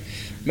like,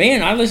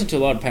 man, I listen to a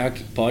lot of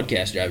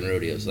podcasts driving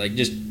rodeos. Like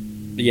just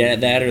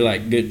that or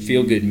like good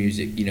feel good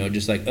music.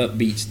 Just like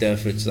upbeat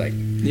stuff. It's like.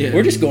 Yeah.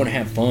 We're just going to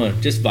have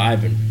fun, just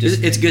vibing.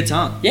 It's a good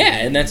time. Yeah,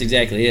 and that's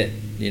exactly it,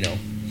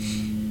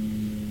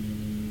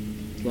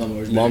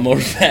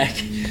 Lawnmower's back.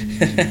 He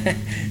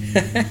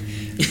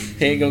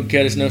ain't going to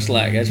cut us no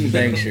slack, that's for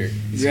dang sure.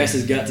 Grass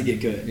has got to get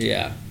cut.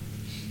 Yeah.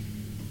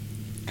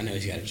 I know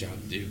he's got a job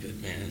to do, but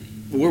man.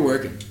 We're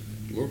working.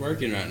 We're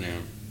working right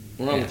now.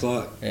 We're on the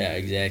clock. Yeah,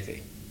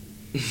 exactly.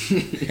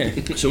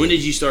 So when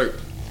did you start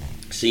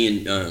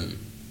seeing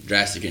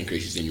drastic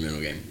increases in your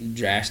mental game?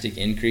 Drastic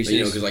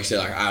increases? Because like I said,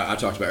 like I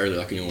talked about earlier,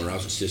 like when I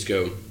was at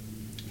Cisco,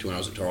 to when I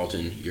was at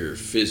Tarleton, your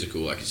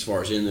physical, like as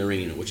far as in the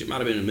arena, which it might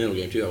have been in the mental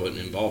game too. I wasn't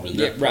involved in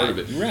that part of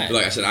it. Right. But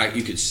like I said,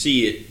 you could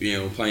see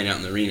it, playing out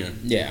in the arena.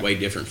 Yeah. Way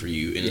different for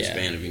you in the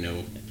span of,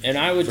 And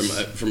I would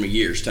from a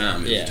year's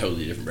time, it was a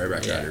totally different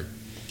bareback rider.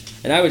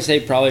 And I would say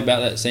probably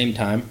about that same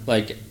time,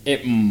 like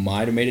it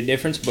might have made a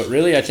difference, but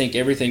really I think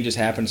everything just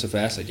happened so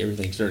fast, like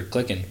everything started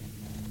clicking.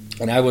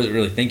 And I wasn't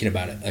really thinking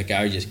about it. Like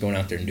I was just going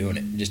out there and doing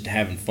it, just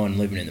having fun,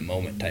 living in the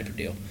moment type of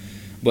deal.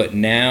 But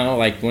now,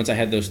 like once I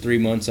had those 3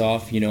 months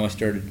off, I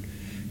started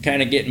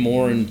kind of getting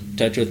more in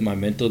touch with my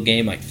mental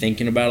game, like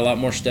thinking about a lot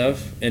more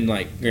stuff. And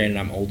like, granted,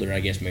 I'm older, I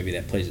guess maybe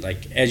that plays,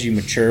 like as you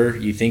mature,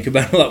 you think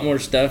about a lot more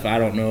stuff. I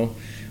don't know.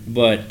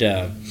 But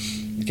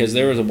because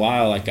there was a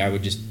while, like I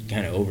would just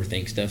kind of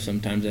overthink stuff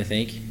sometimes, I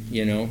think,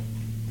 And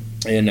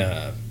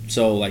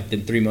so like the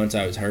 3 months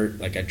I was hurt,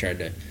 like I tried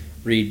to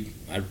read,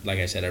 like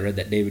I said, I read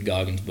that David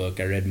Goggins book.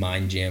 I read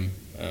Mind Gym.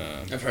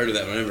 I've heard of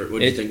that one. What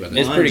do you think about that?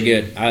 It's pretty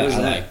good. I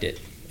liked it.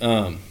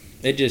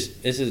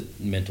 It's a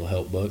mental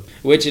health book.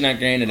 Which, and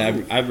granted,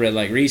 I've read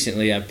like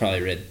recently. I've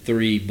probably read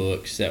 3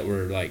 books that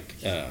were like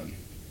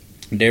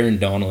Darren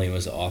Donnelly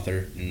was the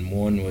author, and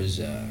one was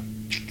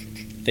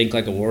Think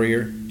Like a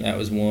Warrior. That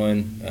was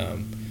one.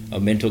 A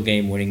Mental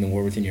Game: Winning the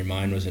War Within Your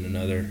Mind was in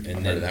another. And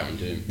I've heard of that one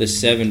too. The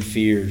 7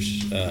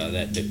 Fears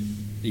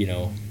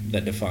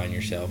that define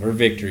yourself, or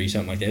victory,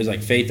 something like that. It was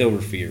like Faith Over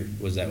Fear.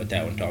 Was that what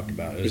that one talked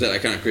about? Was that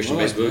kind of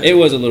Christian-based book? It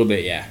was a little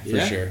bit, for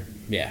sure.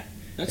 Yeah.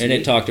 That's and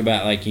neat. It talked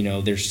about like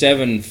there's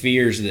 7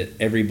 fears that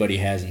everybody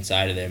has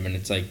inside of them, and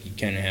it's like you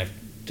kind of have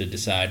to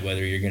decide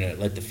whether you're gonna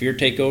let the fear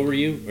take over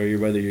you, or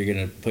whether you're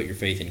gonna put your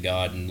faith in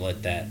God and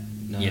let that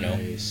lead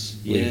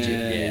you.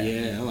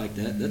 Yeah, I like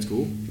that. That's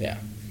cool. Yeah.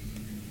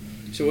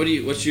 So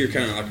what's your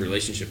kind of like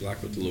relationship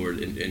like with the Lord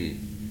in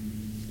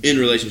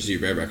relation to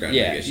your bareback riding?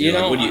 Yeah, I guess.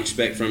 What do you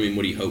expect from Him?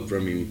 What do you hope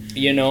from Him?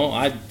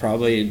 I'm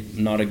probably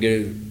not a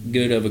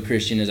good of a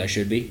Christian as I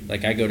should be.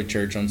 Like I go to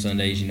church on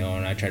Sundays, and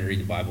I try to read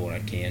the Bible when I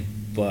can,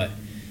 but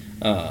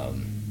a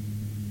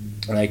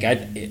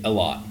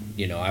lot.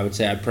 I would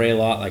say I pray a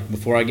lot. Like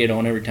before I get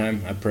on every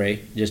time, I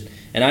pray.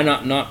 And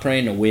I'm not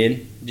praying to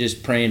win,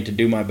 just praying to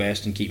do my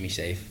best and keep me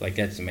safe. Like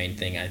that's the main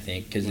thing I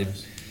think. Because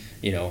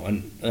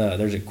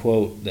there's a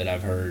quote that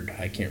I've heard.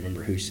 I can't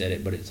remember who said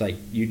it, but it's like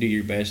you do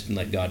your best and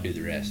let God do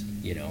the rest.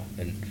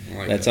 And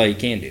that's all you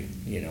can do.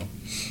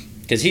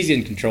 Because He's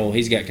in control.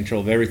 He's got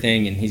control of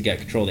everything, and He's got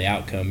control of the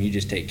outcome. You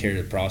just take care of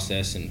the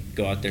process and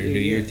go out there and do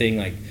your thing.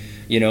 Like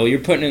you're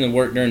putting in the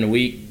work during the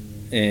week,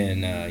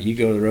 and you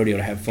go to the rodeo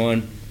to have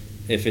fun.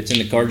 If it's in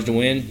the cards to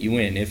win, you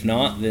win. If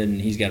not, then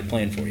He's got a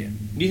plan for you.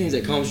 Do you think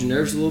that calms your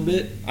nerves a little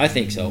bit? I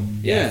think so.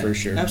 Yeah, for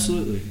sure.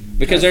 Absolutely.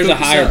 Because there's a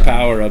higher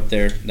power up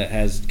there that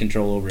has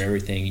control over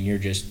everything, and you're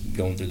just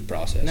going through the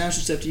process. Now it's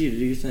just up to you to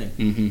do your thing.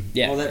 Mm-hmm.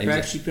 Yeah, all that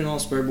practice you put on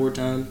spur board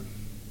time.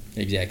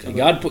 Exactly.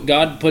 God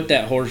put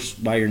that horse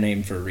by your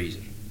name for a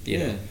reason.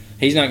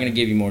 He's not going to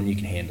give you more than you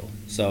can handle.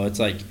 So it's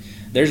like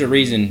there's a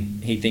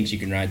reason He thinks you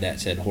can ride that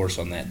said horse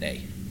on that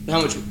day.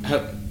 How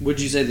would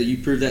you say that you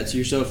proved that to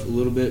yourself a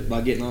little bit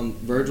by getting on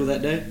Virgil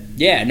that day?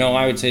 Yeah, no,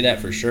 I would say that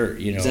for sure.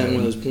 Is that one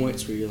of those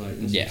points where you're like,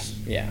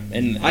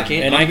 and I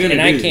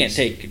can't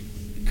take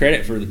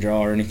credit for the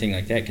draw or anything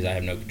like that because I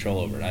have no control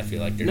over it. I feel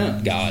like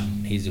there's God.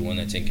 He's the one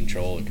that's in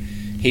control, and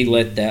He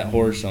let that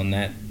horse on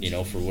that,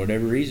 for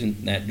whatever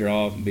reason, that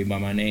draw be by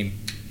my name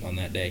on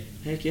that day.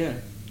 Heck yeah,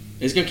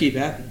 it's gonna keep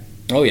happening.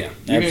 Oh yeah,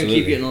 you're absolutely. Gonna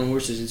keep getting on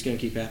horses. It's gonna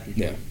keep happening.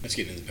 Yeah, that's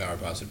getting into the power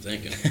of positive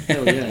thinking.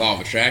 Hell yeah. Law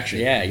of attraction.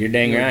 Yeah, you're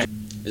dang right.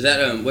 Is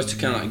that what's the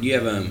kind of like? Do you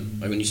have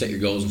like when you set your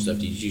goals and stuff?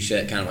 Did you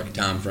set kind of like a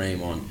time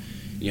frame on,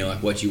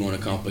 like what you want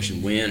to accomplish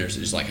and when, or is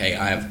it just like, hey,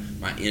 I have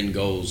my end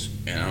goals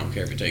and I don't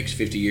care if it takes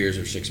 50 years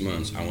or 6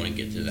 months, I want to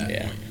get to that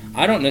point.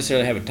 I don't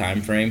necessarily have a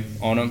time frame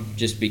on them,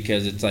 just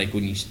because it's like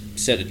when you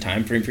set a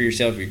time frame for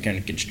yourself, you're kind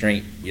of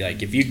constrained. You're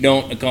like, if you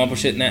don't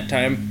accomplish it in that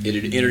time, it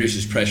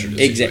introduces pressure to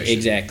the situation.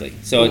 Exactly.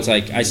 So it's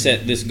like I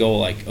set this goal,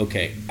 like,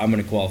 okay, I'm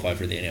going to qualify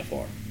for the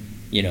NFR,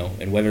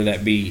 and whether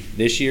that be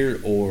this year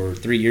or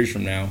 3 years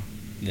from now,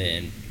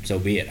 then so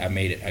be it. I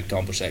made it. I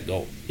accomplished that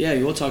goal. Yeah,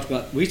 we talked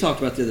about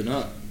the other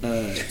night,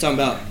 talking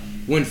about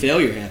when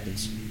failure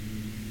happens.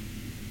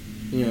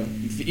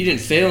 If you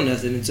didn't fail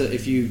nothing, it's not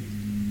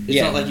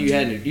like you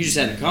just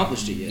hadn't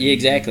accomplished it yet. Yeah,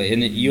 exactly.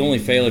 And you only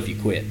fail if you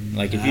quit.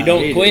 Like if you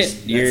don't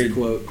quit,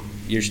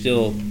 you're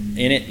still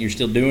in it. You're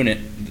still doing it.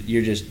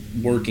 You're just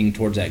working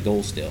towards that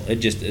goal still. It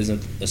just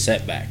isn't a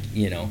setback,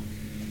 and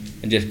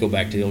just go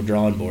back to the old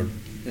drawing board.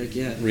 Heck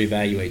yeah.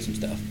 Reevaluate some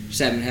stuff. Just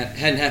hadn't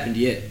happened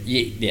yet.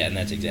 Yeah, and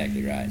that's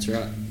exactly right. That's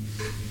right.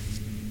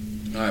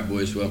 All right,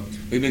 boys. Well,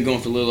 we've been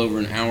going for a little over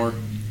an hour.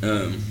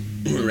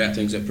 We're gonna wrap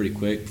things up pretty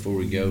quick before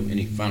we go.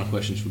 Any final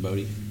questions for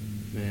Bodee?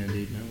 Man,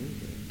 dude, no,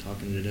 we're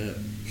talking it up.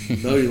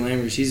 Bodee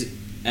Lammers, he's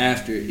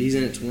after it. He's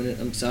in it to win it.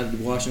 I'm excited to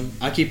watch him.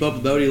 I keep up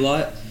with Bodee a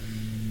lot.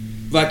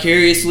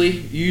 Vicariously,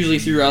 usually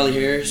through Riley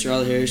Harris.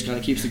 Riley Harris kind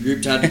of keeps the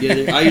group tied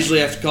together. I usually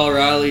have to call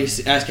Riley,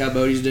 ask how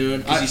Bodie's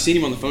doing. Because you seen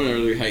him on the phone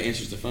earlier, how he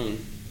answers the phone.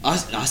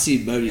 I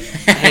see Bodee.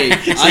 Hey,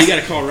 So you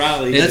got to call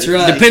Riley. That's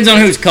right. Depends on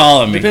who's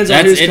calling me. Depends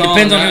on who's calling.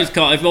 Depends on who's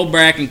calling. If old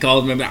Bracken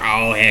calls me, I'm like,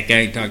 oh heck, I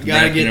ain't talked to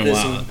Gotta Bracken get in a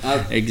this while.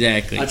 one.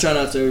 Exactly. I try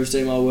not to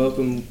overstay my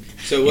welcome.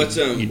 So what's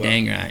You're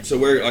dang right. So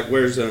where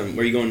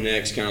are you going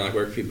next? Kind of like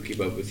where can people keep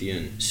up with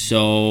you?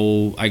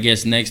 So I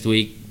guess next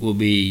week will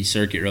be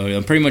circuit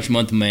rodeo. Pretty much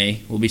month of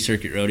May will be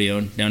circuit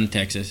rodeo down in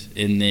Texas,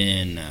 and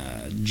then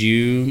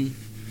June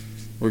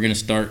we're gonna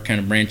start kind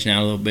of branching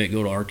out a little bit,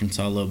 go to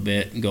Arkansas a little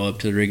bit, and go up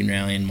to the Riggin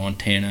Rally in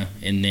Montana,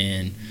 and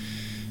then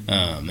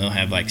they'll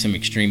have like some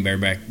extreme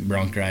bareback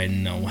bronc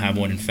riding. They'll have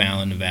one in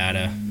Fallon,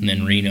 Nevada, and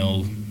then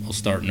Reno will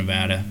start in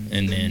Nevada,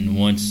 and then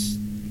once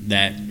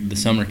the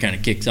summer kind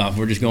of kicks off,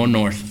 we're just going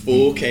north.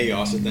 Full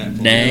chaos at that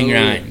point. Dang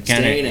right, kind of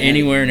Staying at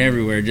anywhere and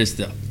everywhere, just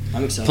the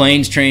I'm excited.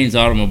 planes, trains,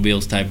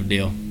 automobiles type of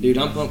deal. Dude,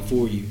 I'm pumped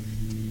for you.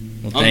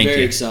 Well, I'm thank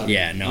very you. excited.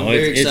 Yeah, no, I'm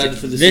very excited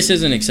for this. This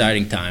is an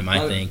exciting time,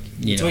 I think.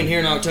 Between here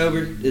and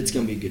October, it's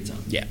gonna be a good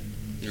time. Yeah,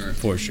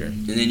 for sure.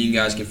 And then you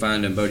guys can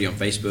find Bodee on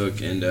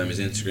Facebook, and his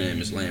Instagram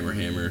is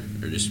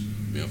Lammerhammer, or just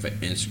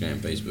Instagram,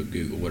 Facebook,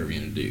 Google, whatever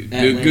you're gonna do.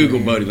 Google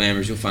Bodee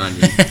Lammers, you'll find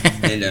him.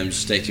 And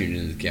just stay tuned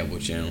into the Cowboy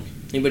Channel.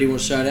 Anybody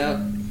want to shout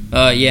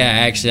out? Yeah,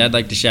 actually, I'd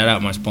like to shout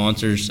out my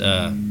sponsors.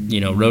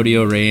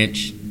 Rodeo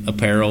Ranch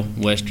Apparel,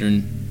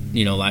 Western,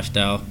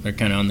 lifestyle. They're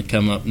kind of on the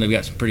come up, and they've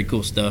got some pretty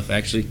cool stuff.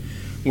 Actually,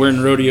 wearing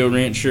the Rodeo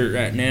Ranch shirt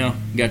right now.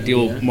 Got the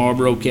old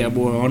Marlboro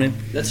cowboy on him.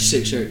 That's a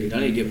sick shirt, dude. I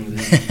need to get one of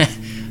those.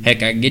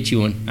 Heck, I can get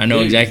you one. I know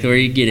exactly where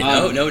you get it.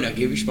 No,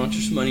 give your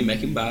sponsor some money, make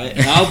him buy it.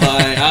 I'll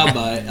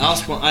buy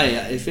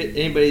it. If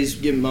anybody's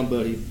giving my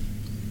buddy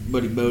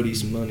Bodee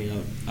some money,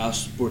 I'll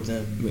support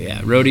them. But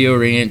yeah, Rodeo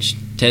Ranch,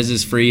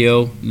 Tez's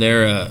Frio.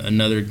 They're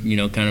another,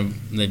 kind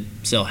of, they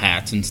sell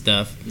hats and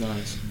stuff.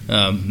 Nice.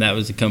 That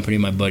was the company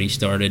my buddy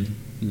started,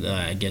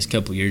 I guess, a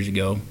couple years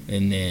ago.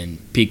 And then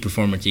Peak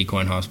Performance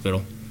Equine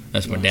Hospital.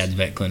 That's my dad's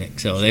vet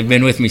clinic. So they've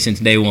been with me since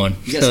day one.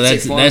 So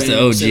that's the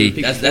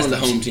OG. That's the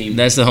home team.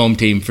 That's the home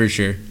team for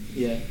sure.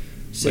 Yeah.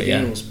 Sick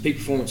animals. Peak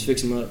Performance,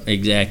 fix them up.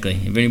 Exactly.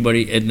 If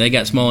anybody, and they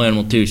got small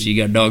animal too, so you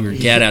got a dog or a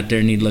cat out there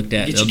and need looked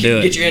at, they'll do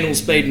it. Get your animals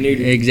spayed and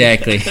neutered.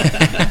 Exactly.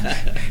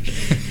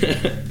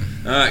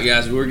 All right,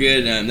 guys, we're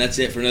good. That's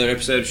it for another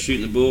episode of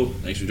Shooting the Bull.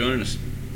 Thanks for joining us.